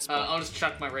in its spot. I'll just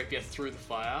chuck my rapier through the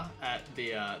fire at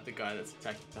the guy that's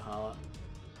attacking Tahala.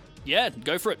 Yeah,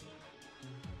 go for it.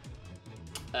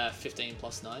 15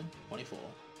 plus 9, 24.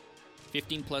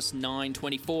 15 plus 9,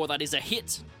 24. That is a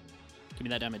hit. Give me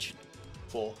that damage.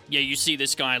 4. Yeah, you see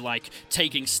this guy like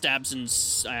taking stabs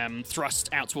and thrust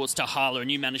out towards Tahala, and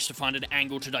you manage to find an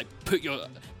angle to like put your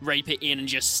rapier in and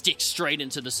just stick straight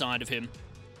into the side of him.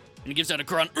 And he gives out a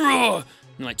grunt, "Ugh!"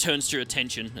 and like turns to your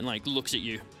attention and like looks at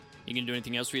you. You gonna do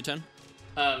anything else for your turn?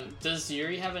 Does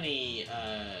Yuri have any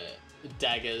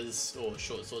daggers or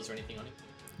short swords or anything on him?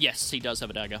 Yes, he does have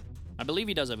a dagger. I believe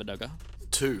he does have a dagger.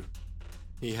 2.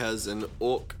 He has an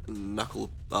orc knuckle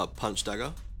punch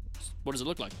dagger. What does it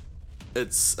look like?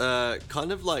 It's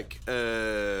kind of like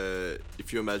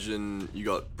if you imagine you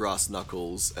got brass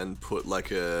knuckles and put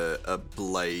like a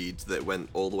blade that went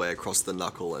all the way across the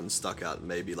knuckle and stuck out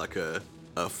maybe like a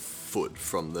foot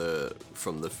from the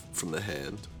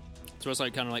hand. So it's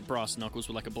like kind of like brass knuckles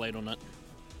with like a blade on it.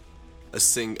 A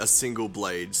single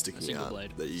blade sticking single out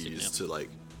blade that you sticking use out. to like,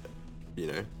 you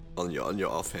know, on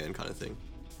your offhand kind of thing.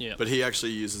 Yeah. But he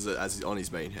actually uses it as on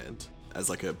his main hand as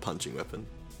like a punching weapon.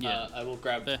 Yeah. I will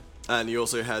grab... Fair. And he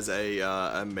also has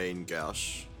a main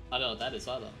gouge. I don't know what that is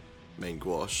either. Main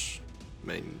gouache.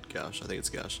 Main gouge. I think it's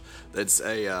gouge. It's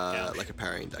a Gouge. like a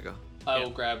parrying dagger. I Yeah.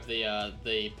 will grab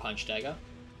the punch dagger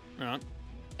All right.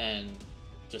 and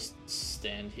just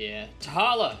stand here.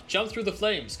 Tahala, jump through the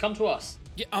flames. Come to us.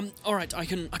 Yeah. All right. I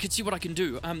can see what I can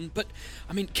do. But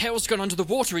I mean, Kale's gone under the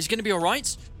water. He's gonna be all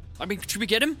right. I mean, should we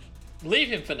get him? Leave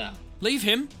him for now. Leave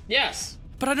him? Yes,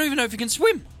 But I don't even know if he can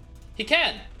swim. he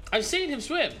can. I've seen him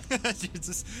swim. It's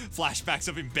just flashbacks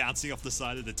of him bouncing off the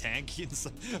side of the tank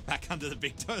back under the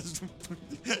big toes.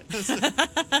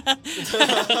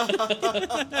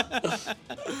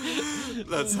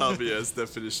 That's Javier's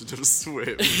definition of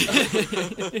swim.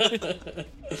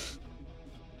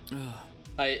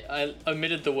 I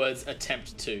omitted the words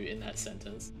attempt to in that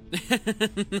sentence.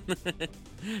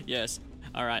 Yes.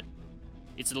 All right.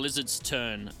 It's the lizard's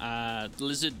turn. The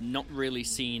lizard not really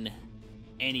seen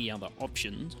any other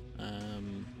options,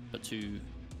 but to...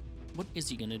 What is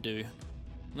he gonna do?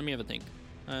 Let me have a think.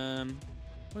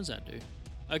 What does that do?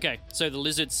 Okay, so the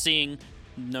lizard seeing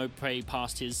no prey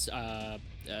past his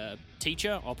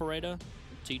operator,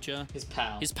 His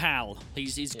pal. his pal.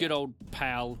 He's good old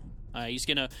pal. He's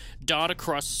gonna dart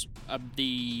across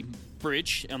the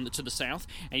bridge to the south,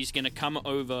 and he's gonna come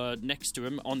over next to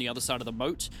him on the other side of the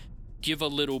moat, give a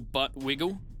little butt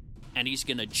wiggle, and he's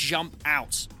gonna jump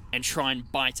out and try and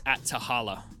bite at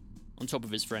Tahala on top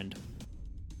of his friend.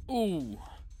 Ooh,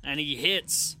 and he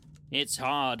hits. It's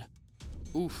hard.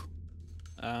 Oof.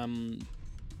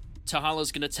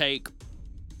 Tahala's gonna take...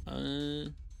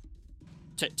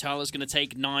 Tahala's gonna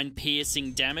take 9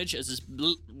 piercing damage as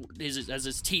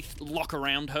his teeth lock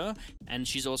around her, and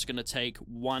she's also gonna take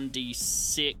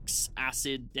 1d6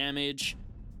 acid damage.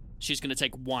 She's gonna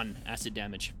take 1 acid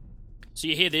damage. So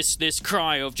you hear this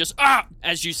cry of just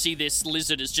as you see this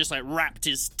lizard has just like wrapped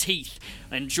his teeth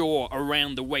and jaw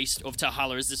around the waist of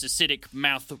Tahala as this acidic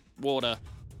mouth water.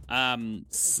 No,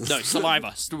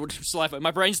 saliva. Saliva.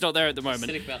 My brain's not there at the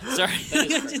moment. Acidic mouth. Sorry.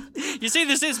 You see,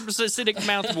 this is acidic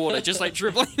mouth water just like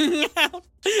dribbling out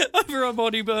over her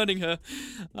body, burning her.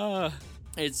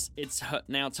 It's her,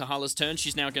 now Tahala's turn.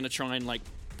 She's now going to try and like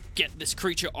get this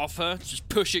creature off her. Just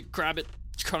push it, grab it,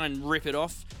 try and rip it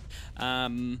off.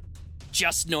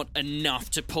 Just not enough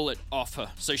to pull it off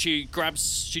her. So she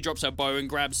drops her bow and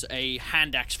grabs a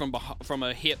hand axe from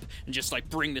her hip and just like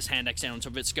bring this hand axe down on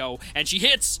top of its skull. And she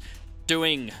hits,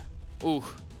 only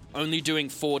doing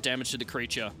 4 damage to the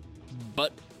creature.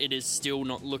 But it is still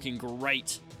not looking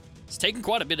great. It's taken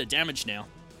quite a bit of damage now.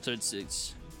 So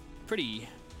it's pretty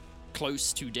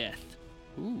close to death.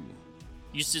 Ooh.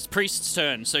 It's Priest's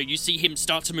turn, so you see him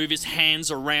start to move his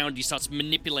hands around, he starts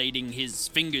manipulating his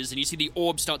fingers, and you see the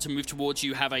orb start to move towards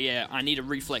you. I need a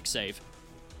reflex save.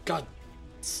 God,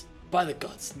 by the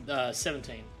gods,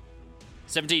 17.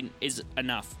 17 is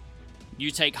enough.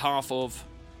 You take half of...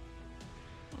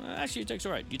 Actually, it takes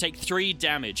alright. You take 3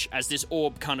 damage as this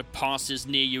orb kind of passes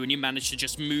near you, and you manage to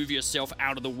just move yourself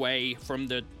out of the way from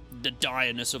the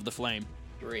direness of the flame.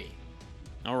 3.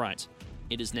 Alright.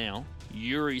 It is now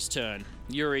Yuri's turn.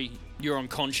 Yuri, you're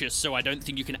unconscious, so I don't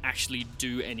think you can actually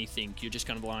do anything. You're just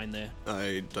kind of lying there.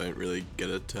 I don't really get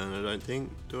a turn, I don't think,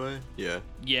 do I? Yeah.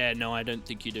 Yeah, no, I don't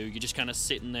think you do. You're just kind of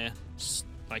sitting there,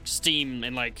 like steam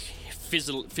and like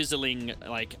fizzling,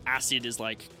 like acid is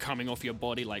like coming off your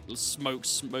body, like smoke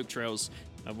trails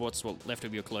of what's left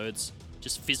of your clothes,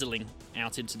 just fizzling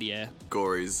out into the air.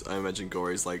 I imagine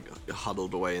Gory's like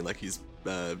huddled away in like his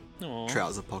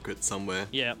trouser pocket somewhere.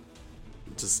 Yeah.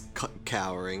 Just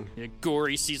cowering. Yeah,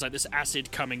 Gory sees like this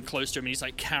acid coming close to him, and he's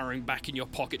like cowering back in your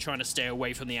pocket, trying to stay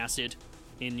away from the acid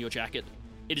in your jacket.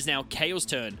 It is now Kale's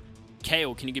turn.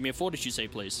 Kale, can you give me a fortitude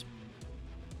save, please?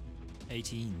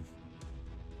 18.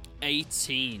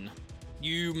 18.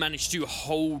 You manage to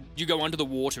you go under the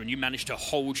water and you manage to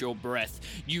hold your breath.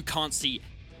 You can't see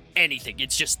anything.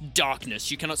 It's just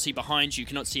darkness. You cannot see behind you, you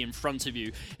cannot see in front of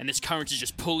you, and this current is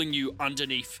just pulling you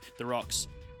underneath the rocks.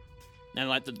 And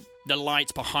like the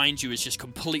light behind you is just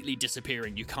completely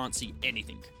disappearing. You can't see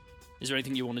anything. Is there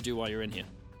anything you want to do while you're in here?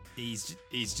 He's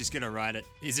just gonna ride it.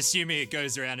 He's assuming it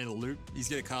goes around in a loop. He's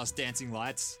gonna cast dancing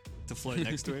lights to float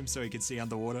next to him so he can see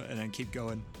underwater and then keep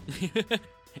going.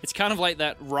 It's kind of like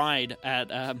that ride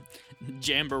at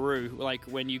Jamboree, like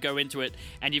when you go into it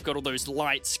and you've got all those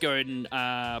lights going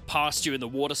past you in the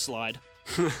water slide.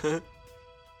 And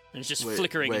it's just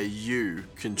flickering. Where you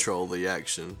control the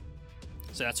action.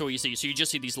 So that's all you see. So you just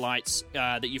see these lights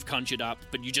that you've conjured up,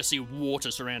 but you just see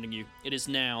water surrounding you. It is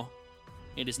now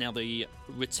the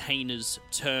retainer's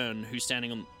turn, who's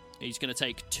standing on... He's going to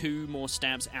take 2 more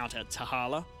stabs out at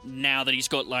Tahala. Now that he's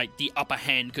got, like, the upper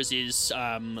hand because his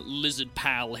lizard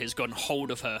pal has gotten hold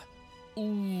of her.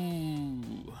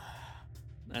 Ooh.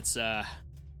 That's a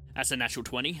natural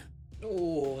 20.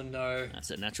 Oh, no. That's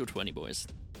a natural 20, boys.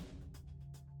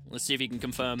 Let's see if he can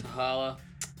confirm. Tahala,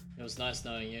 it was nice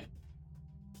knowing you.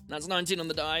 That's 19 on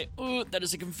the die. Ooh, that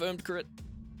is a confirmed crit.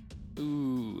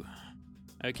 Ooh.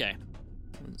 Okay.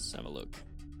 Let's have a look.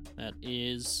 That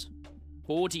is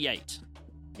 48.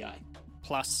 Yeah.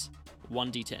 Plus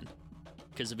 1d10.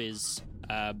 Because of his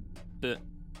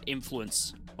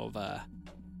influence of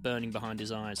burning behind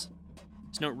his eyes.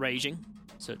 It's not raging,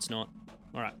 so it's not...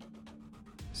 Alright.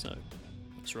 So,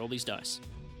 let's roll these dice.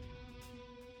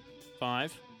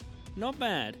 5. Not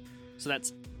bad. So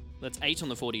that's 8 on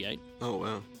the 48. Oh,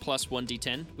 wow. Plus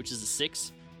 1d10, which is a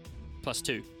 6. Plus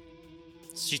 2.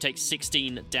 So she takes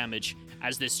 16 damage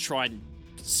as this trident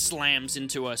slams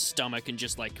into her stomach and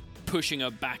just, like, pushing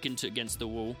her back against the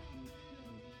wall.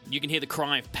 You can hear the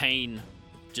cry of pain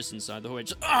just inside the hallway.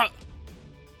 Just,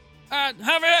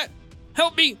 Javier!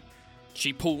 Help me!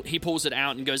 He pulls it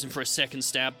out and goes in for a second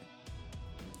stab.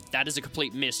 That is a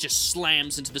complete miss. Just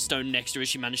slams into the stone next to her as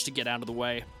she managed to get out of the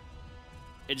way.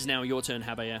 It is now your turn,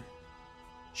 Javier.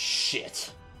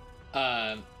 Shit.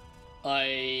 I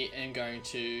am going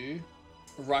to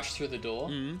rush through the door,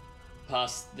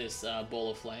 past this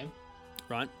ball of flame.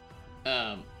 Right.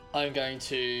 I'm going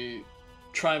to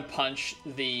try and punch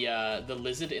the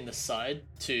lizard in the side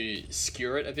to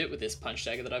skewer it a bit with this punch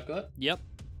dagger that I've got. Yep.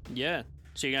 Yeah.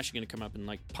 So you're actually going to come up and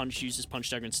like use this punch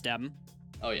dagger and stab him?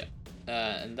 Oh, yeah.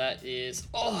 And that is...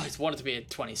 Oh, I wanted to be a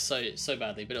 20 so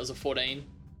badly, but it was a 14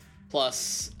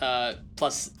 plus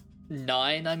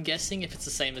 9, I'm guessing, if it's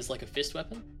the same as like a fist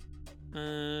weapon.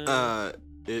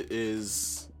 It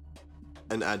is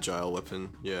an agile weapon,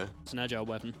 yeah. It's an agile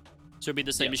weapon. So it'd be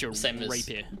the same Yeah, as your same as-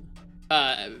 rapier.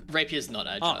 Rapier's not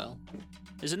agile.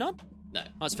 Is it not? No.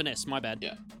 Oh, it's finesse. My bad.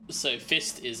 Yeah. So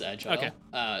fist is agile. Okay.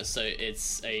 So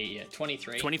it's a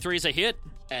 23. 23 is a hit.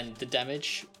 And the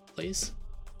damage, please.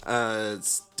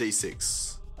 It's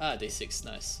D6. D6,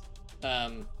 nice.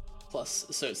 Plus,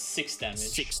 so it's 6 damage.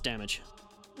 6 damage.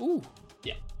 Ooh.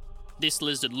 Yeah. This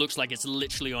lizard looks like it's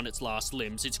literally on its last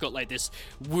limbs. It's got like this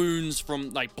wounds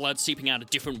from like blood seeping out of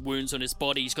different wounds on his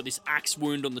body. He's got this axe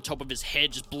wound on the top of his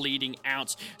head just bleeding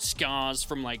out, scars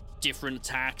from like different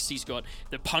attacks. He's got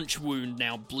the punch wound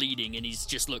now bleeding, and he's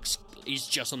just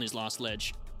on his last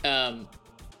ledge. And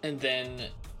then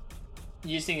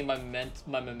using my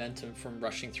momentum from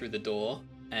rushing through the door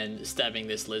and stabbing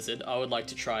this lizard, I would like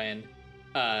to try and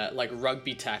like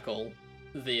rugby tackle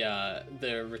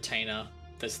the retainer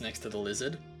that's next to the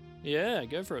lizard, Yeah,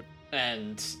 go for it.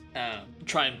 and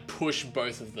try and push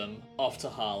both of them off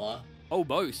Tahala Oh,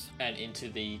 both. and into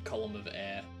the column of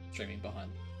air streaming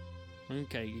behind.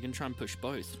 Okay, you can try and push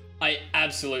both. I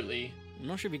absolutely... I'm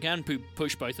not sure if you can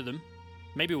push both of them.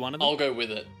 Maybe one of them. I'll go with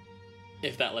it,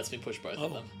 if that lets me push both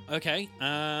of them. Okay.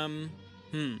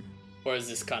 Or is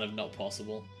this kind of not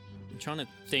possible? I'm trying to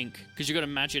think, because you got to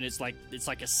imagine it's like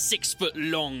a 6 foot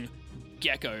long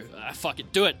gecko. Fuck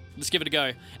it, do it. Let's give it a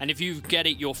go. And if you get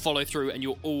it, you'll follow through and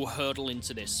you'll all hurdle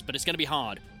into this. But it's going to be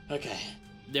hard. Okay.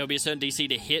 There'll be a certain DC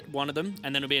to hit one of them,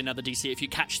 and then there'll be another DC if you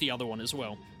catch the other one as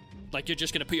well. Like, you're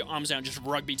just going to put your arms out and just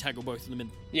rugby tackle both of them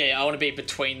in. Yeah, I want to be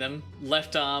between them.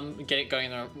 Left arm, get it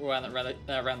going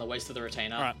around the waist of the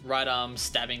retainer. Alright. Right arm,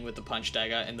 stabbing with the punch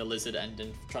dagger in the lizard end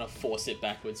and trying to force it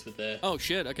backwards with the Oh,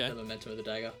 shit, okay. momentum of the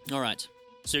dagger. All right.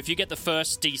 So if you get the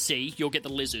first DC, you'll get the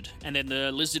lizard, and then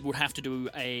the lizard would have to do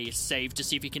a save to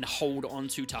see if he can hold on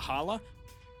to Tahala,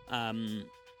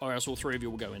 or else all three of you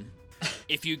will go in.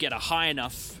 If you get a high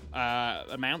enough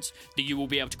amount, then you will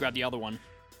be able to grab the other one,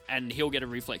 and he'll get a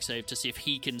reflex save to see if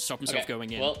he can stop himself Okay,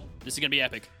 going in. well- This is going to be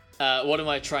epic. What am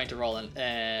I trying to roll in?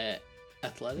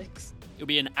 Athletics? It'll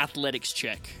be an athletics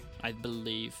check, I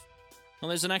believe. Well,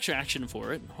 there's an extra action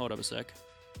for it. Hold up a sec.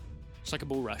 It's like a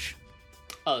bull rush.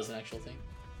 Oh, there's an actual thing.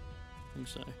 I think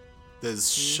so.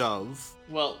 There's shove.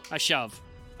 Well, A shove.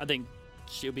 I think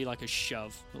she'll be like a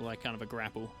shove, or like kind of a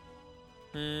grapple.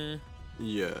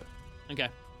 Yeah. Okay.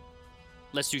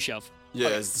 Let's do shove. Yeah,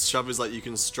 the shove is like you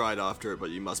can stride after it, but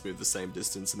you must move the same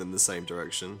distance and in the same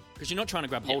direction. Because you're not trying to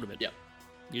grab hold of it. Yep.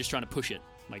 You're just trying to push it.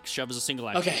 Like, shove is a single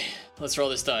action. Okay, let's roll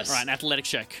this dice. All right, an athletics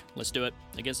check. Let's do it.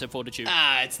 Against her fortitude.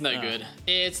 It's no good.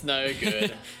 It's no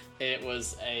good. It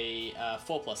was a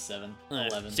 4 plus 7,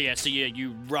 11. So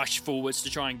you rush forwards to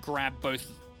try and grab both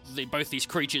these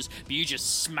creatures, but you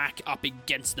just smack up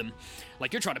against them.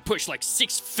 Like, you're trying to push like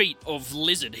 6 feet of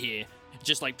lizard here.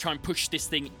 Just like try and push this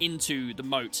thing into the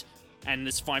moat. And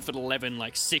this 5'11",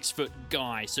 like 6 foot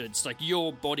guy. So it's like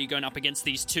your body going up against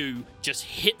these two just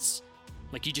hits.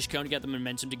 Like, you just can't get the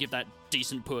momentum to give that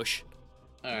decent push.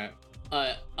 Alright.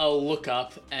 I'll look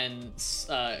up and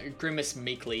grimace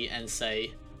meekly and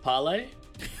say, Parlay?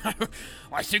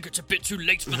 I think it's a bit too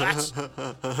late for that.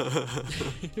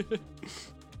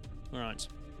 Alright.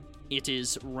 It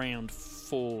is round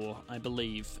 4, I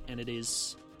believe, and it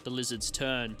is the lizard's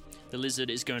turn. The lizard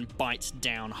is going to bite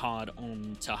down hard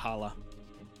on Tahala.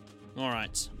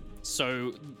 Alright.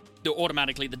 So,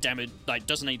 automatically the damage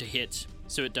doesn't need to hit.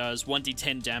 So it does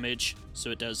 1d10 damage. So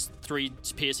it does 3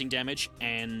 piercing damage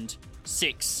and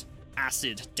 6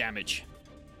 acid damage.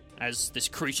 As this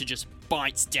creature just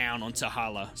bites down on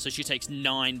Tahala. So she takes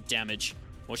 9 damage.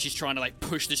 While she's trying to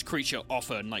push this creature off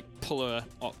her and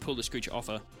pull this creature off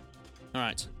her.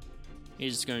 Alright.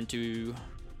 It's going to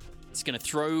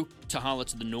throw Tahala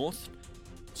to the north.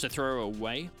 So throw her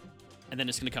away. And then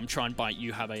it's going to come try and bite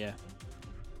you, Javier.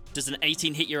 Does an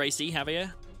 18 hit your AC,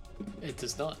 Javier? It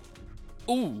does not.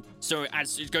 Ooh, so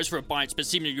as it goes for a bite, but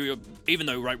seemingly you're, even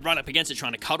though right up against it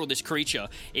trying to cuddle this creature,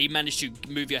 you manage to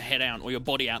move your head out or your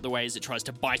body out the way as it tries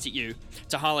to bite at you.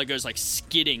 Tahala goes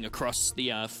skidding across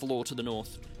the floor to the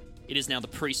north. It is now the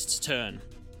priest's turn.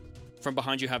 From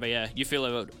behind you, Javier, you feel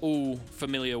an all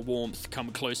familiar warmth come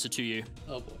closer to you.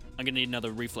 Oh boy. I'm gonna need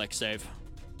another reflex save.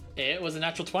 It was a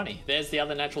natural 20. There's the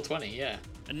other natural 20, yeah.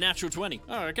 A natural 20.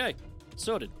 Oh, okay.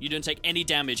 Sorted. You don't take any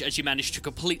damage as you manage to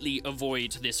completely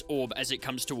avoid this orb as it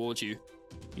comes towards you.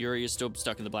 Yuri is still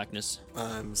stuck in the blackness.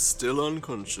 I'm still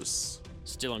unconscious.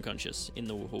 Still unconscious in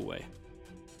the hallway.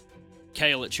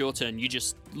 Kale, it's your turn. You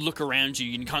just look around you.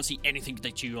 You can't see anything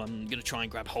that you going to try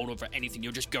and grab hold of or anything.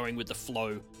 You're just going with the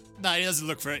flow. No, he doesn't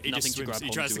look for it. He Nothing just to swims. grab He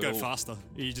hold tries to to go at all. faster.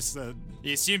 He just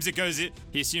he assumes it goes in.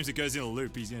 He assumes it goes in a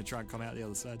loop. He's gonna try and come out the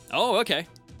other side. Oh, okay.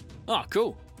 Oh,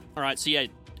 cool. All right, so yeah,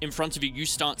 in front of you, you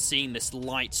start seeing this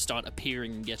light start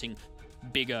appearing and getting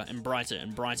bigger and brighter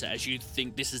as you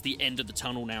think this is the end of the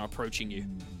tunnel now approaching you.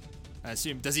 I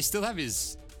assume. Does he still have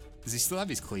his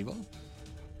cleaver?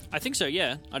 I think so,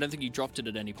 yeah. I don't think you dropped it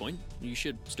at any point. You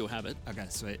should still have it. Okay,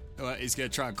 sweet. Well, he's gonna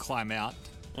try and climb out.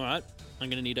 All right. I'm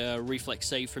going to need a reflex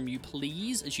save from you,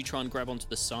 please, as you try and grab onto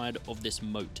the side of this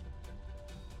moat.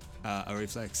 A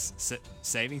reflex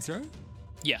saving throw.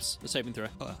 Yes, a saving throw.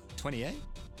 28.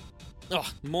 Oh,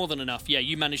 more than enough. Yeah,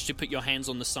 you managed to put your hands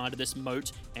on the side of this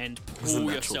moat and was a pull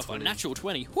natural yourself 20. A natural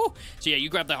 20. Whew. So yeah, you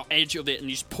grab the edge of it and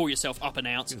you just pull yourself up and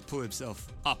out. He's gonna pull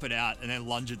himself up and out, and then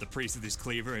lunge at the priest with his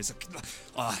cleaver. He's like,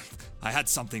 "Oh, I had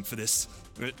something for this.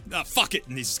 Fuck it!"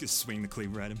 And he's just gonna swing the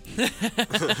cleaver at him.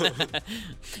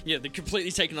 Yeah, they're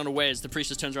completely taken unawares. The priest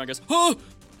just turns around and goes, "Oh!"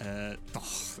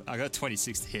 I got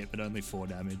 26 to hit, but only 4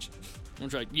 damage.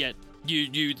 That's right. Yeah,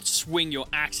 you swing your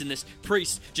axe, and this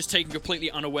priest, just taken completely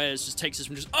unawares, just takes this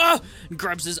from and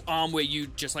grabs his arm where you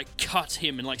just like cut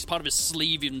him, and like part of his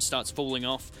sleeve even starts falling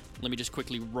off. Let me just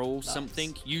quickly roll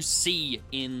something. You see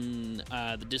in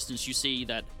the distance, you see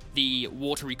that the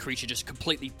watery creature just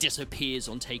completely disappears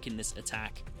on taking this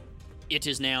attack. It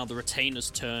is now the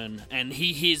retainer's turn, and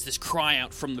he hears this cry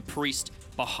out from the priest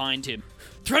behind him.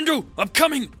 Thranduil, I'm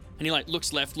coming! And he like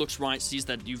looks left, looks right, sees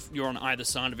that you're on either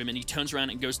side of him, and he turns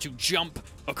around and goes to jump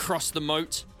across the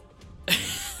moat.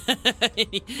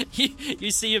 You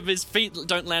see if his feet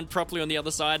don't land properly on the other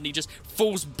side, and he just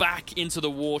falls back into the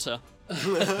water.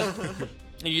 And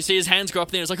you see his hands go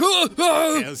up there, and it's like,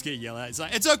 oh! Yeah, I was gonna yell out. It's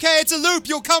like, "It's okay, it's a loop.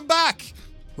 You'll come back."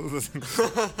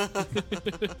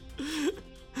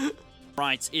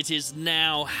 Right, it is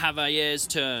now Javier's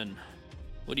turn.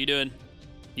 What are you doing?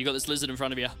 You got this lizard in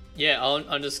front of you. Yeah,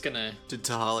 I'm just gonna. Did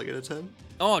Tahala get a turn?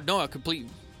 Oh, no,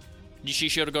 she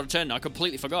should have got a turn. I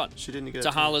completely forgot. She didn't get a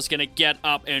turn. Tahala's going to get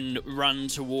up and run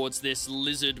towards this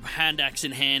lizard, hand axe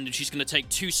in hand, and she's going to take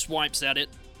 2 swipes at it.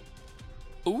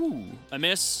 Ooh, a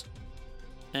miss.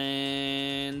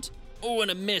 And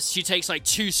a miss. She takes like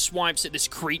 2 swipes at this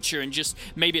creature, and just,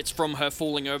 maybe it's from her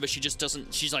falling over,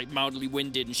 she's like mildly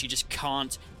winded, and she just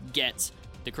can't get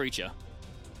the creature.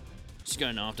 She's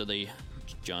going after the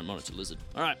giant monitor lizard.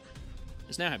 All right,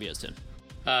 it's now Javier's turn.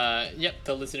 Yep,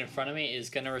 the lizard in front of me is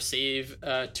gonna receive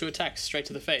 2 attacks straight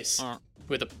to the face All right.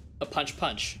 with a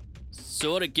punch.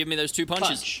 Sort of, give me those 2 punches.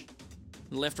 Punch.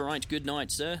 Left or right, good night,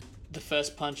 sir. The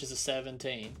first punch is a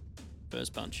 17.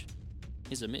 First punch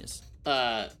is a miss.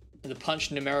 The punch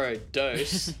numero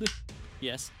dos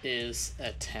Yes, is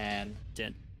a 10.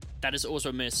 dead. That is also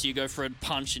a miss. You go for a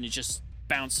punch and it just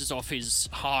bounces off his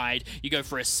hide. You go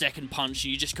for a second punch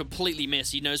and you just completely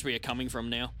miss. He knows where you're coming from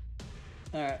now.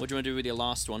 Alright. What do you want to do with your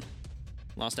last one?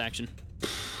 Last action.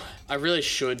 I really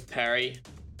should parry,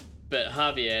 but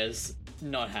Javier's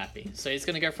not happy, so he's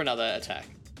gonna go for another attack.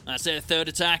 That's a third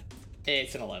attack.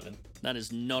 It's an 11. That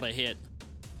is not a hit.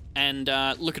 And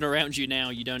looking around you now,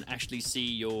 you don't actually see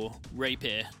your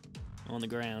rapier on the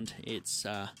ground. It's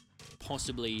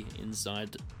possibly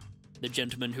inside the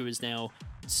gentleman who is now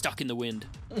stuck in the wind.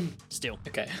 Still.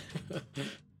 Okay.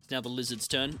 It's now the lizard's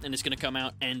turn, and it's going to come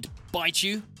out and bite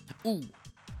you. Ooh.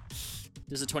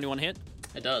 Does a 21 hit?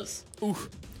 It does. Ooh.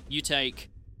 You take...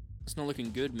 It's not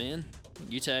looking good, man.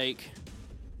 You take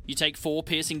 4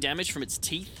 piercing damage from its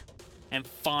teeth and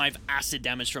 5 acid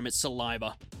damage from its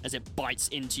saliva as it bites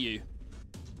into you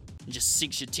and just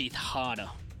sinks your teeth harder.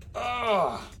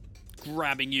 Ugh.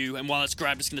 Grabbing you, and while it's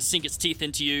grabbed, it's going to sink its teeth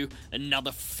into you.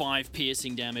 Another 5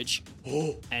 piercing damage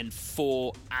and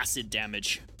 4 acid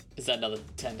damage. Is that another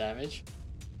 10 damage?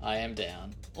 I am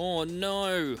down. Oh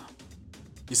no!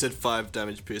 You said 5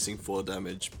 damage piercing, 4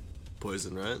 damage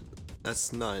poison, right?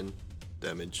 That's 9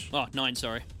 damage. Oh, 9,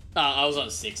 sorry. I was on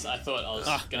 6. I thought I was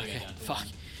gonna okay. go down to Fuck. 1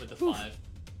 with the 5.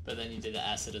 But then you did the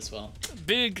acid as well.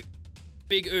 Big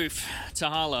oof.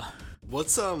 Tahala.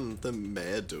 What's the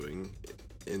mayor doing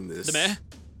in this? The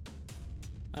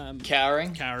mayor?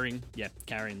 Cowering? Carrying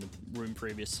the room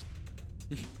previous.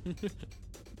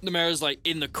 The mayor's like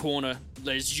in the corner,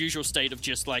 his usual state of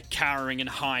just like cowering and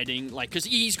hiding, like, because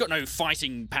he's got no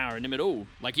fighting power in him at all.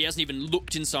 Like, he hasn't even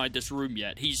looked inside this room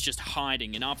yet. He's just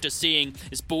hiding. And after seeing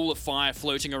this ball of fire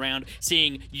floating around,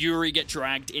 seeing Yuri get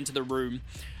dragged into the room,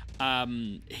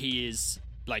 he is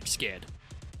like scared.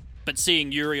 But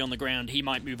seeing Yuri on the ground, he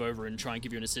might move over and try and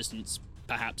give you an assistance,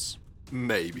 perhaps.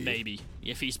 Maybe. Maybe,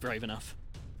 if he's brave enough.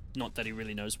 Not that he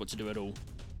really knows what to do at all.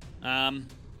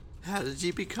 How did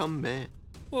you become mayor?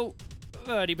 Well,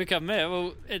 how do you become mayor?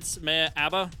 Well, it's Mayor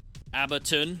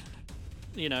Aberton.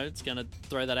 You know, it's gonna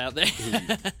throw that out there.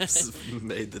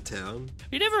 Made the town.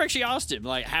 He never actually asked him,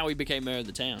 like, how he became mayor of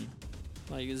the town.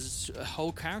 Like, there's a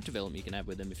whole character development you can have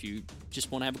with him if you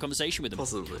just want to have a conversation with him.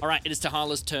 Possibly. All right, it is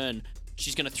Tahala's turn.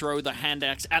 She's gonna throw the hand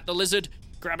axe at the lizard,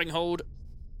 grabbing hold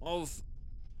of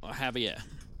Javier.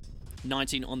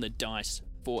 19 on the dice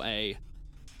for a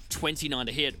 29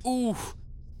 to hit. Ooh!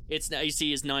 Its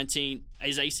AC is 19.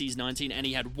 His AC is 19, and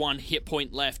he had 1 hit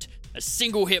point left. A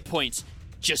single hit point.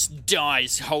 Just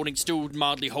dies, still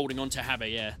mildly holding on to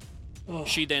Javier. Oh.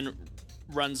 She then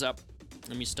runs up.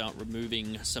 Let me start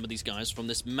removing some of these guys from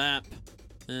this map.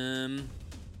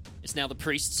 It's now the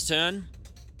priest's turn.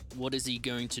 What is he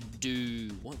going to do?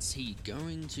 What's he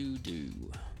going to do?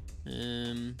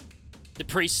 The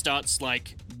priest starts,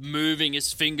 like, moving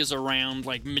his fingers around,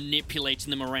 like,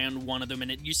 manipulating them around one of them,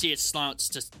 and you see it starts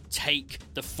to take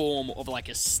the form of, like,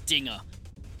 a stinger.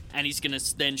 And he's gonna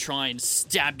then try and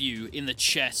stab you in the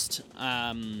chest,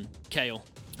 Kale.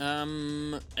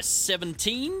 A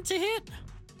 17 to hit?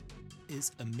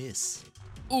 Is a miss.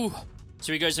 Ooh.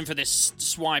 So he goes in for this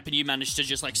swipe, and you manage to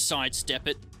just, like, sidestep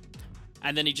it.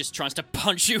 And then he just tries to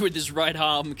punch you with his right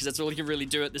arm, because that's all he can really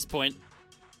do at this point.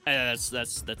 That's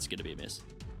gonna be a miss.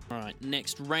 Alright,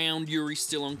 next round. Yuri's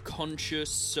still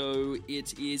unconscious, so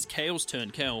it is Kale's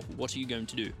turn. Kale, what are you going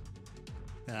to do?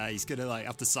 He's gonna, like,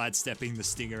 after sidestepping the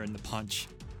stinger and the punch,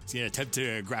 he's gonna attempt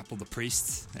to grapple the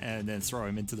priest and then throw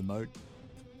him into the moat.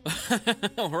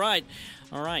 Alright.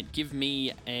 Give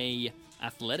me a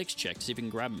athletics check, see if you can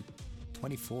grab him.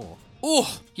 24.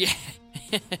 Oh, yeah.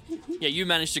 Yeah, you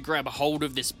managed to grab a hold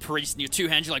of this priest in your 2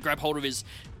 hands. You, like, grab hold of his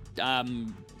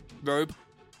robe.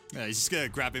 He's just gonna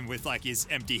grab him with, like, his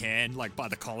empty hand, like, by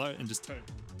the collar, and just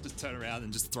turn around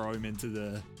and just throw him into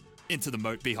the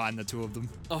moat behind the two of them.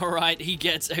 Alright, he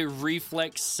gets a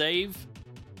reflex save.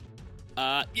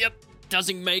 Yep,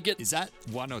 doesn't make it. Is that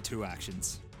 1 or 2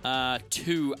 actions?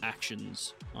 2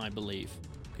 actions, I believe.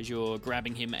 Because you're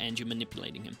grabbing him and you're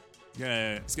manipulating him.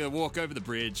 He's gonna walk over the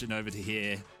bridge and over to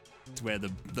here, to where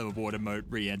the water moat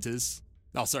re-enters.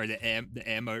 Oh, sorry, the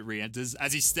air moat re-enters.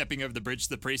 As he's stepping over the bridge,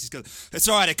 the priest is going, "It's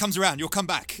all right, it comes around, you'll come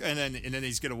back." And then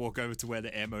he's going to walk over to where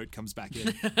the air moat comes back in.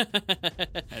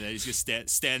 And then he's just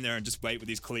stand there and just wait with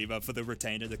his cleaver for the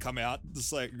retainer to come out.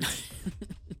 Just like...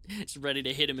 It's ready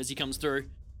to hit him as he comes through.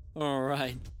 All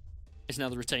right. It's now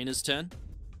the retainer's turn.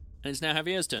 And it's now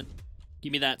Javier's turn.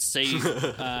 Give me that save,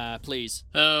 please.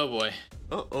 Oh, boy.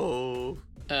 Uh-oh.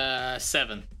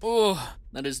 7. Oh,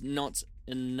 that is not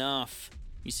enough.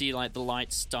 You see, like, the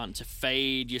lights starting to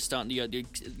fade. You're starting to...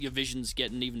 Your vision's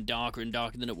getting even darker and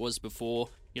darker than it was before.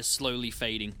 You're slowly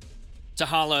fading.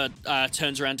 Tahala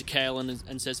turns around to Kale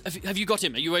and says, have you got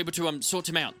him? Are you able to sort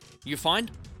him out? You fine?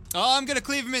 Oh, I'm going to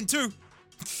cleave him in too.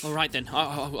 All right, then.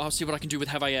 I'll see what I can do with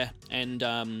Javier. And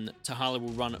Tahala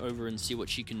will run over and see what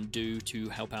she can do to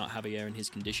help out Javier in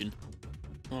his condition.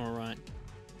 All right.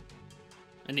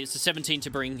 And it's a 17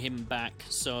 to bring him back,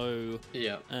 so...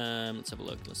 Yeah. Let's have a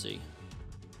look. Let's see.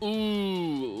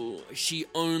 Ooh, she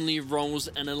only rolls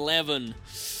an 11.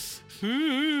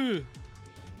 Oh,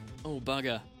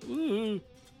 bugger. Ooh.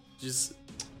 Just...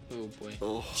 Oh, boy.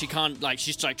 Oh, She can't, like,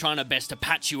 she's like trying her best to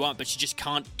patch you up, but she just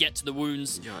can't get to the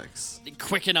wounds yikes.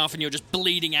 quick enough, and you're just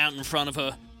bleeding out in front of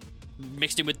her,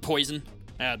 mixed in with poison,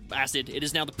 acid. It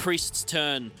is now the priest's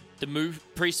turn. The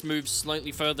priest moves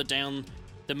slightly further down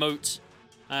the moat.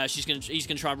 He's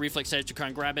gonna try a reflex save to try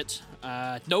and grab it.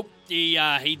 Nope,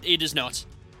 he does not.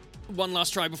 One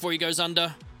last try before he goes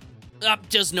under.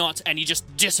 Does not, and he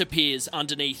just disappears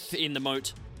underneath in the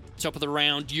moat. Top of the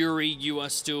round, Yuri, you are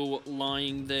still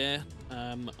lying there,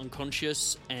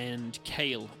 unconscious, and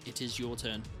Kale, it is your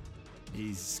turn.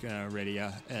 He's going to ready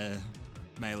a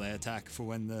melee attack for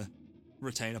when the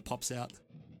retainer pops out.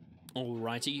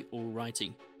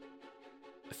 Alrighty.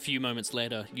 A few moments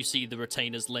later, you see the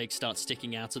retainer's legs start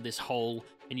sticking out of this hole,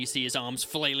 and you see his arms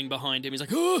flailing behind him. He's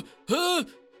like, ah!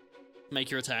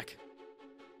 Make your attack.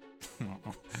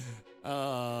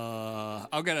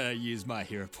 I'm gonna use my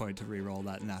hero point to reroll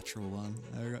that natural one.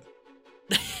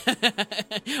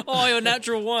 Oh, your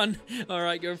natural one. All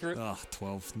right, go for it.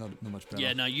 12. Not much better.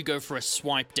 Yeah, no, you go for a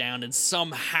swipe down, and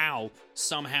somehow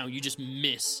you just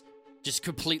miss. Just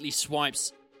completely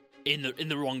swipes in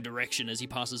the wrong direction as he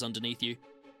passes underneath you.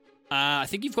 I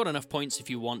think you've got enough points if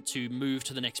you want to move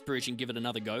to the next bridge and give it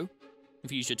another go.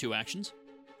 If you use your 2 actions.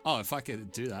 Oh, if I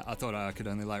could do that. I thought I could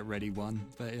only, like, ready one,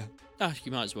 but yeah. Oh,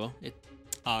 you might as well.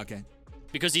 Okay.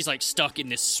 Because he's, like, stuck in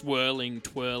this swirling,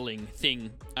 twirling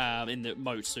thing in the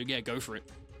moat, so yeah, go for it.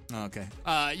 Okay.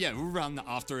 Yeah, we'll run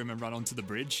after him and run onto the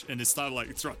bridge, and just start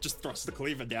like just thrust the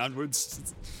cleaver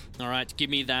downwards. All right, give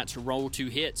me that roll to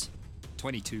hit.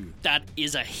 22. That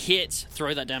is a hit.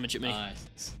 Throw that damage at me.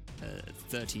 Nice.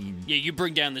 13. Yeah, you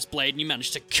bring down this blade and you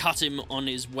manage to cut him on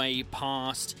his way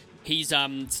past. He's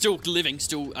still living,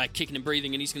 still kicking and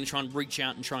breathing, and he's going to try and reach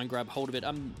out and try and grab hold of it.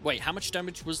 Wait, how much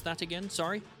damage was that again?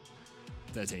 Sorry?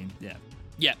 13, yeah.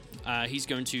 Yeah, he's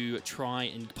going to try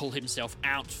and pull himself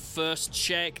out. First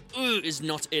check is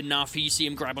not enough. You see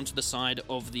him grab onto the side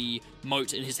of the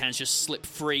moat and his hands just slip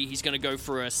free. He's going to go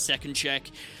for a second check.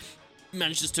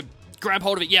 Manages to grab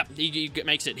hold of it. Yeah, he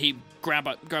makes it. He grab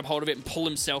hold of it and pull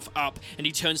himself up, and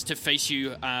he turns to face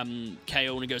you,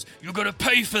 Kale, and he goes, "You're going to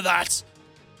pay for that!"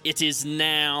 It is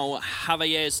now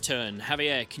Javier's turn.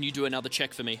 Javier, can you do another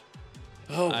check for me?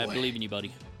 Oh, I boy. believe in you,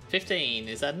 buddy. 15,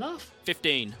 is that enough?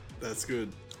 15. That's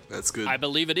good. That's good. I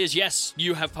believe it is. Yes,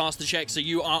 you have passed the check, so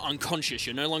you are unconscious.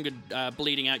 You're no longer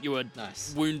bleeding out. You are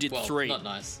Nice. wounded Well, 3. not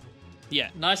nice. Yeah,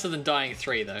 Nicer than dying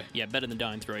 3, though. yeah, better than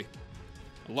dying 3.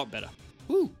 A lot better.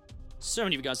 Woo! So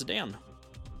many of you guys are down.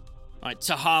 All right,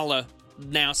 Tahala,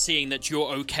 now seeing that you're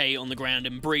okay on the ground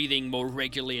and breathing more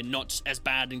regularly and not as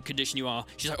bad in condition you are,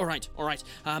 she's like, all right.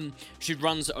 She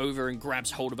runs over and grabs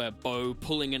hold of her bow,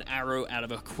 pulling an arrow out of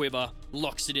her quiver,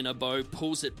 locks it in her bow,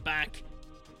 pulls it back,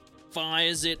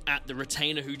 fires it at the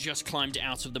retainer who just climbed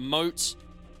out of the moat.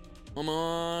 Come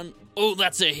on. Oh,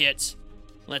 that's a hit.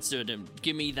 Let's do it.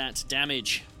 Give me that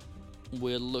damage.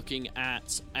 We're looking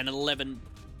at an 11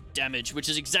 damage, which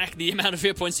is exactly the amount of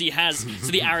hit points he has.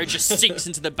 So the arrow just sinks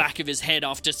into the back of his head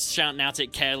after shouting out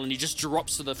at Kale, and he just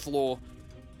drops to the floor,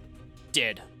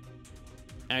 dead.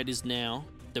 And it is now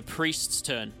the priest's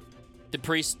turn. The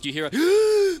priest, you hear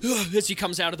as he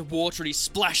comes out of the water and he's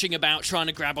splashing about, trying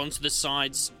to grab onto the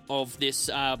sides of this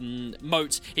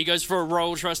moat. He goes for a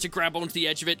roll, tries to grab onto the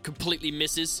edge of it, completely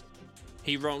misses.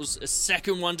 He rolls a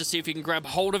second one to see if he can grab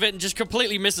hold of it and just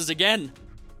completely misses again.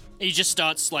 He just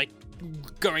starts, like,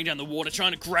 going down the water,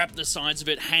 trying to grab the sides of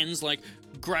it, hands, like,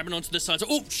 grabbing onto the sides.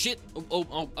 Oh, shit!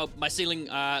 Oh, my ceiling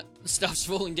stuff's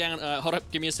falling down. Hold up,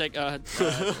 give me a sec.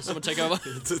 Someone take over.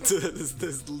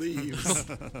 There's leaves.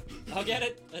 I'll get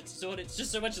it. Let's sort it. It's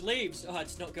just so much leaves. Oh,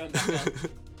 it's not going back up.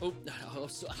 I'll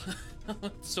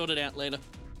sort it out later.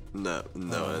 No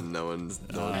one's.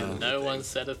 And no one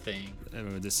said a thing.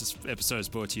 This episode is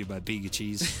brought to you by Bigger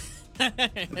Cheese.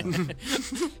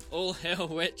 All hell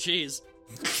wet cheese.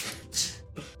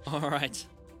 Alright.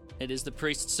 It is the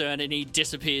priest's turn, and he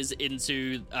disappears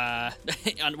into,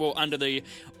 under the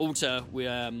altar.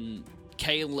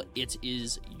 Kale, it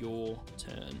is your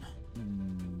turn.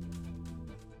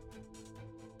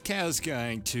 Kale's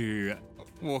going to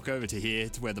walk over to here,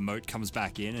 to where the moat comes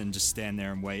back in, and just stand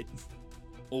there and wait.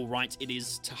 Alright, it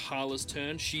is Tahala's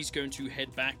turn. She's going to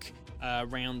head back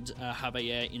around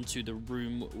Javier into the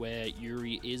room where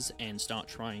Yuri is and start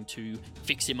trying to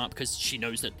fix him up, because she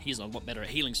knows that he's a lot better at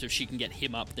healing, so if she can get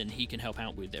him up, then he can help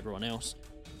out with everyone else.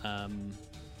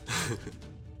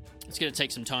 It's going to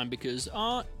take some time because...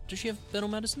 does she have battle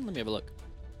medicine? Let me have a look.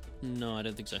 No, I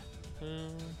don't think so.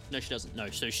 No, she doesn't. No,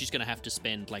 so she's going to have to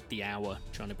spend, like, the hour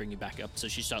trying to bring you back up. So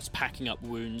she starts packing up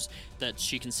wounds that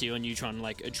she can see on you, trying to,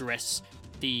 like, address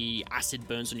the acid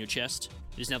burns on your chest.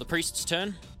 It is now the priest's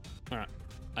turn. Alright,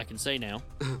 I can say now,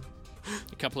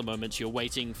 a couple of moments, you're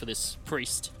waiting for this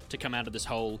priest to come out of this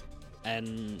hole,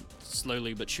 and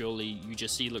slowly but surely, you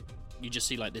just see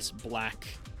like this black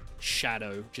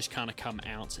shadow just kind of come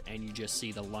out, and you just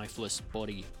see the lifeless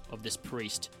body of this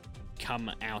priest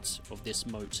come out of this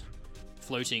moat,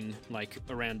 floating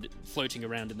around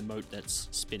in the moat that's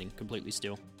spinning completely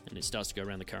still, and it starts to go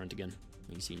around the current again.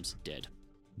 He seems dead.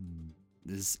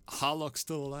 Is Harlock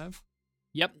still alive?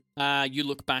 Yep. You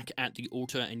look back at the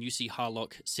altar and you see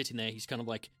Harlock sitting there. He's kind of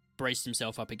like braced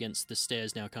himself up against the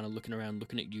stairs now, kind of looking around,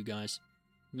 looking at you guys,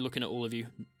 looking at all of you.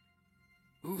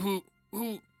 Who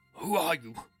are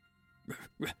you?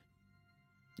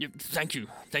 Thank you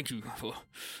for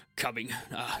coming.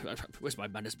 Where's my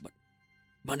manners? But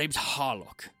my name's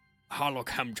Harlock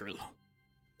Hamdrill.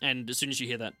 And as soon as you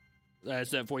hear that,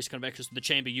 as that voice kind of echoes through the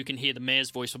chamber, you can hear the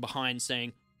mayor's voice from behind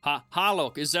saying,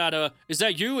 Harlock, is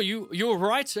that you? Are you all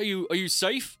right? Are you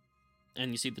safe?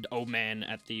 And you see the old man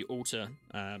at the altar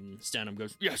stand up and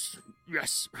goes, Yes,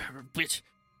 a bit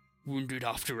wounded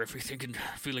after everything and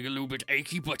feeling a little bit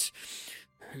achy, but,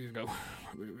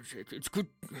 it's good.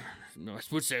 No, I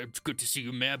would say it's good to see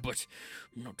you, Mayor, but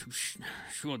I'm not too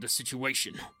sure of the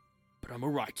situation. But I'm all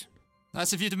right.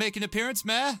 Nice of you to make an appearance,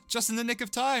 Mayor. Just in the nick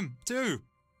of time, too.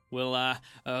 Well,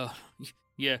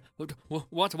 yeah,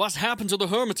 what's happened to the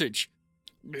Hermitage?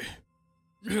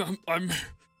 I'm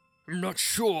I'm not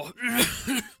sure.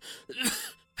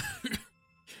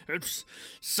 It's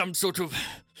some sort of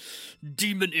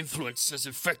demon influence has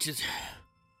affected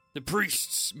the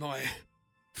priests, my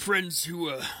friends who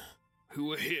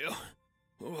were here.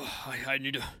 Oh, I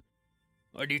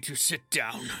need to sit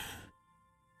down.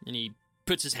 And he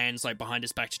puts his hands like behind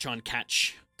his back to try and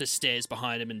catch the stairs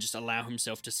behind him and just allow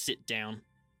himself to sit down.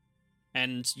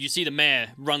 And you see the mayor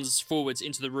runs forwards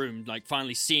into the room, like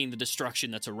finally seeing the destruction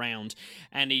that's around,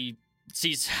 and he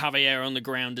sees Javier on the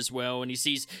ground as well, and he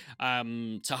sees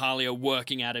Tahalia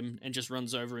working at him, and just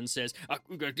runs over and says,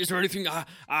 "Is there anything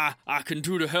I can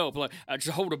do to help? Like, just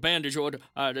hold a bandage or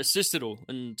assist at all?"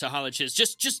 And Tahalia says,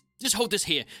 "Just hold this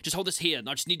here. Just hold this here.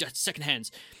 I just need second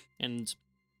hands." And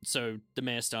so the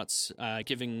mayor starts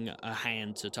giving a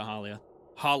hand to Tahalia.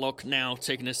 Harlock, now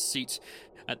taking a seat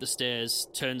at the stairs,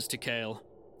 turns to Kale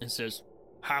and says,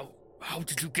 How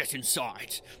did you get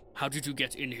inside? How did you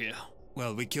get in here?"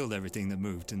 Well, we killed everything that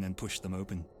moved and then pushed them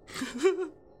open.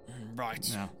 Right.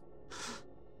 Now,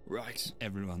 Right.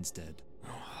 everyone's dead.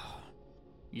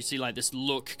 You see, like, this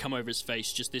look come over his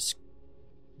face, just this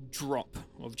drop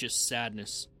of just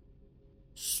sadness.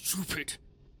 Stupid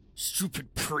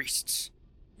priests.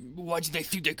 Why did they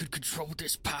think they could control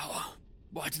this power?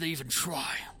 Why did they even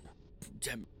try?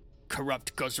 Damn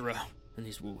corrupt Gozera and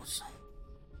these wolves.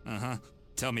 Uh-huh.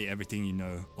 Tell me everything you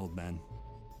know, old man.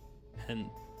 And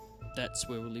that's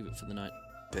where we'll leave it for the night.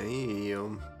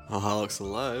 Damn. Oh, Harlock's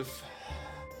alive.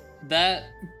 That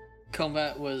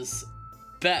combat was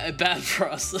bad for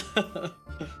us. That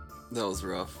was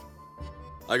rough.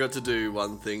 I got to do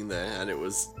one thing there, and it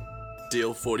was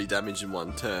deal 40 damage in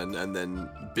one turn, and then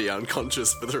be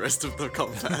unconscious for the rest of the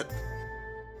combat.